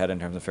going to be ahead in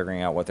terms of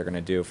figuring out what they're going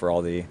to do for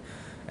all the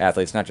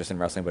athletes, not just in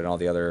wrestling, but in all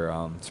the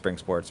other spring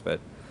sports. But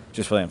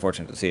just really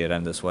unfortunate to see it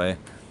end this way.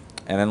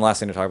 And then the last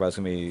thing to talk about is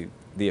going to be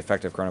the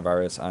effect of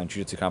coronavirus on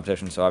jiu-jitsu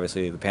competition. So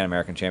obviously the Pan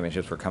American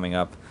Championships were coming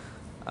up,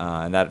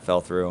 and that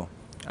fell through.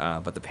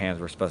 But the Pans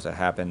were supposed to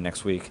happen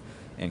next week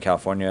in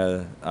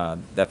California.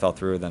 That fell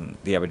through. Then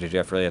the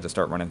IBJJF really had to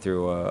start running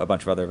through a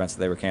bunch of other events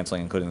that they were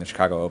canceling, including the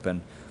Chicago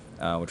Open,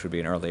 which would be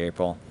in early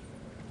April.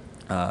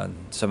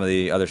 Some of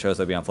the other shows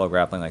that would be on Flow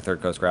Grappling, like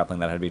Third Coast Grappling,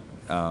 that had to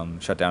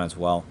be shut down as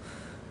well.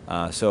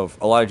 So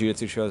a lot of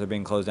jiu-jitsu shows are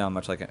being closed down,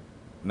 much like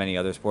many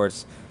other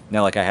sports.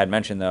 Now, like I had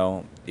mentioned,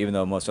 though, even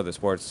though most other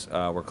sports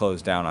were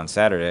closed down on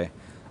Saturday,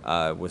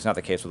 was not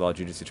the case with all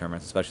jiu-jitsu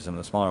tournaments, especially some of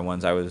the smaller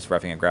ones. I was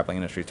reffing a grappling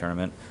industry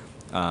tournament.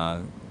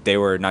 They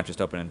were not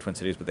just open in Twin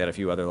Cities, but they had a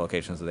few other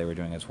locations that they were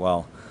doing as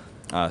well.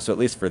 So at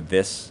least for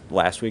this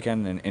last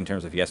weekend, in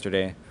terms of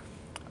yesterday,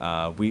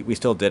 we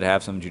still did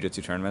have some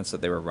jiu-jitsu tournaments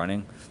that they were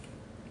running.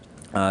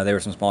 There were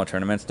some smaller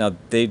tournaments. Now,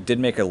 they did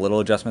make a little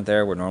adjustment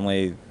there where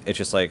normally it's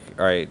just like,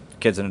 all right,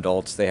 kids and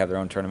adults, they have their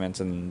own tournaments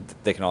and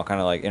they can all kind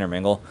of like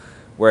intermingle.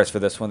 Whereas for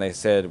this one, they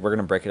said, we're going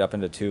to break it up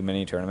into 2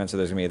 mini tournaments. So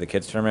there's going to be the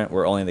kids tournament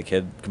where only the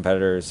kid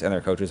competitors and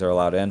their coaches are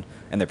allowed in,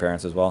 and their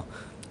parents as well.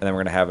 And then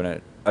we're going to have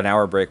an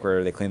hour break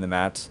where they clean the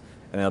mats,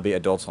 and then it'll be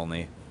adults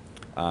only.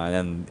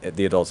 And then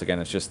the adults, again,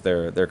 it's just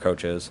their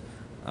coaches.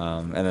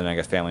 And then I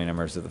guess family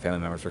members, if the family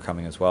members are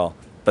coming as well.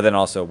 But then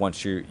also,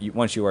 once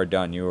you are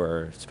done, you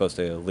are supposed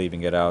to leave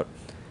and get out.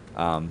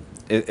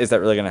 Is that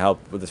really going to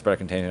help with the spread of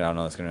contagion? I don't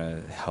know if it's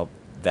going to help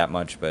that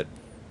much, but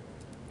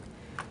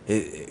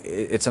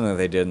it's something that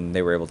they did and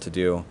they were able to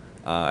do.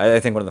 I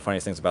think one of the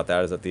funniest things about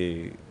that is that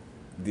the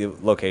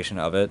location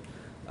of it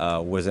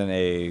was in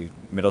a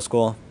middle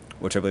school,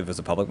 which I believe was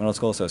a public middle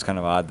school, so it's kind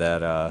of odd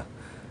that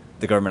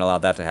the government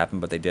allowed that to happen,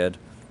 but they did.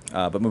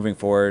 But moving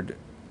forward,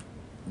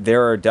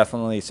 there are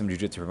definitely some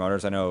jiu-jitsu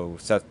promoters. I know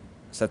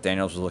Seth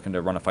Daniels was looking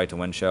to run a Fight to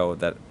Win show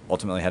that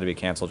ultimately had to be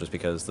canceled just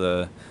because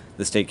the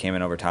state came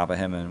in over top of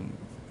him and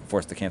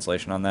forced the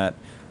cancellation on that.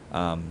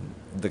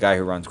 The guy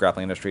who runs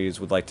Grappling Industries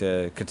would like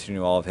to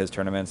continue all of his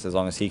tournaments as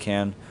long as he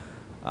can.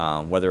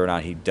 Whether or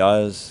not he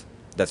does,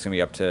 that's going to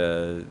be up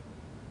to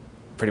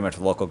pretty much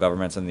local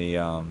governments and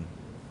the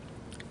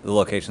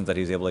locations that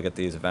he's able to get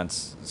these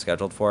events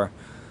scheduled for.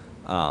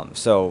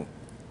 So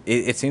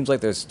it seems like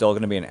there's still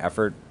going to be an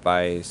effort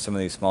by some of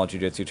these small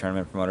jiu-jitsu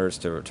tournament promoters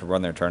to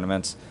run their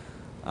tournaments.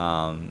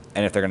 And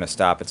if they're going to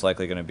stop, it's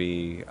likely going to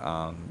be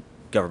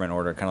government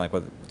order, kind of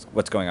like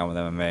what's going on with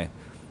MMA.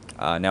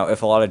 Now,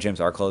 if a lot of gyms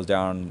are closed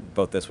down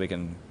both this week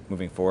and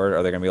moving forward,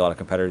 are there going to be a lot of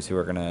competitors who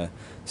are going to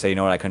say, you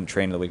know what, I couldn't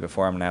train the week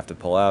before, I'm going to have to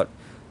pull out?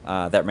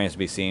 That remains to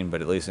be seen,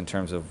 but at least in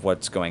terms of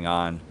what's going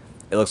on,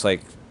 it looks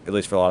like, at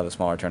least for a lot of the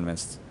smaller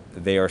tournaments,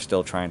 they are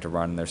still trying to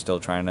run. They're still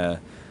trying to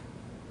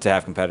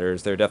have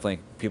competitors. There are definitely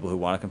people who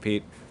want to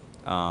compete.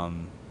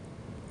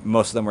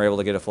 Most of them were able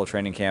to get a full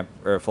training camp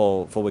or a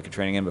full week of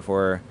training in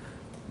before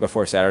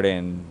Saturday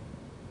and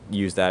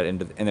use that in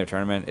their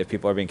tournament. If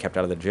people are being kept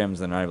out of the gyms,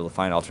 they're not able to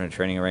find alternate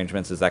training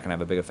arrangements. Is that going to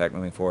have a big effect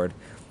moving forward?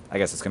 I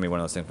guess it's going to be one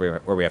of those things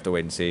where we have to wait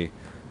and see.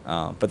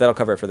 But that'll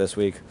cover it for this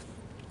week.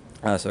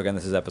 So again,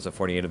 this is episode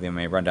 48 of the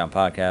MMA Rundown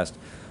podcast.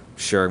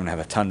 Sure, I'm going to have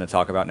a ton to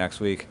talk about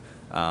next week.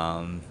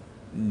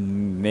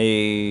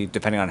 May,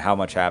 depending on how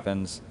much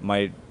happens,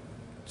 might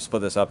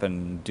split this up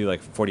and do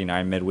like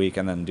 49 midweek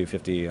and then do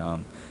 50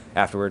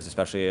 afterwards,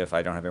 especially if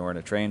I don't have anywhere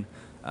to train.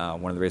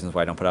 One of the reasons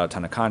why I don't put out a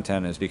ton of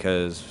content is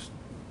because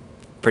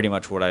pretty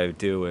much what I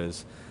do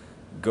is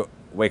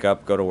wake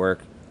up, go to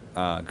work,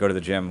 go to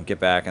the gym, get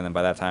back, and then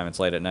by that time it's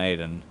late at night,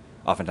 and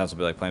oftentimes I'll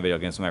be like playing video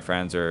games with my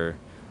friends or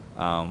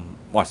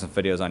watching some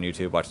videos on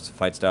YouTube, watching some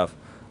fight stuff.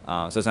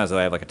 So it's not as though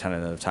I have like a ton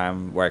of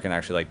time where I can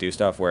actually like do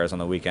stuff, whereas on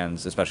the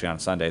weekends, especially on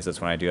Sundays,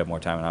 that's when I do have more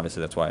time, and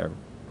obviously that's why I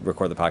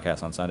record the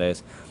podcast on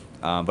Sundays.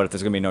 But if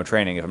there's going to be no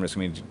training, if I'm just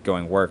going to be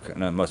going work, and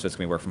most of it's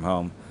going to be work from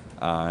home,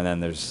 and then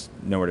there's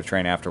nowhere to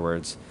train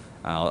afterwards,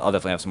 I'll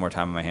definitely have some more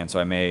time on my hands. So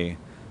I may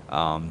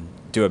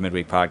do a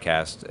midweek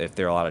podcast if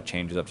there are a lot of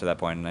changes up to that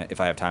point, and if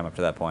I have time up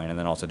to that point, and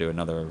then also do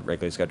another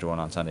regularly scheduled one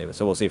on Sunday.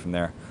 So we'll see from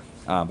there.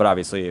 But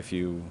obviously, if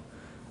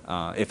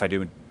I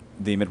do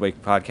the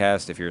midweek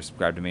podcast, if you're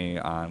subscribed to me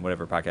on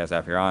whatever podcast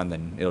app you're on,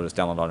 then it'll just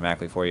download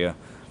automatically for you.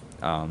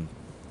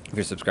 If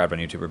you're subscribed on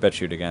YouTube or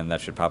BitChute, again,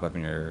 that should pop up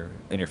in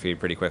your feed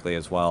pretty quickly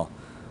as well.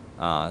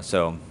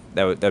 So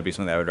that would be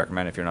something that I would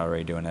recommend if you're not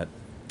already doing it.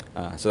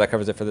 So that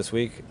covers it for this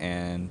week,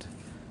 and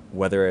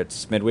whether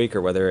it's midweek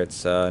or whether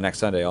it's next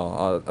Sunday,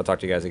 I'll talk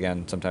to you guys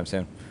again sometime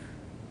soon.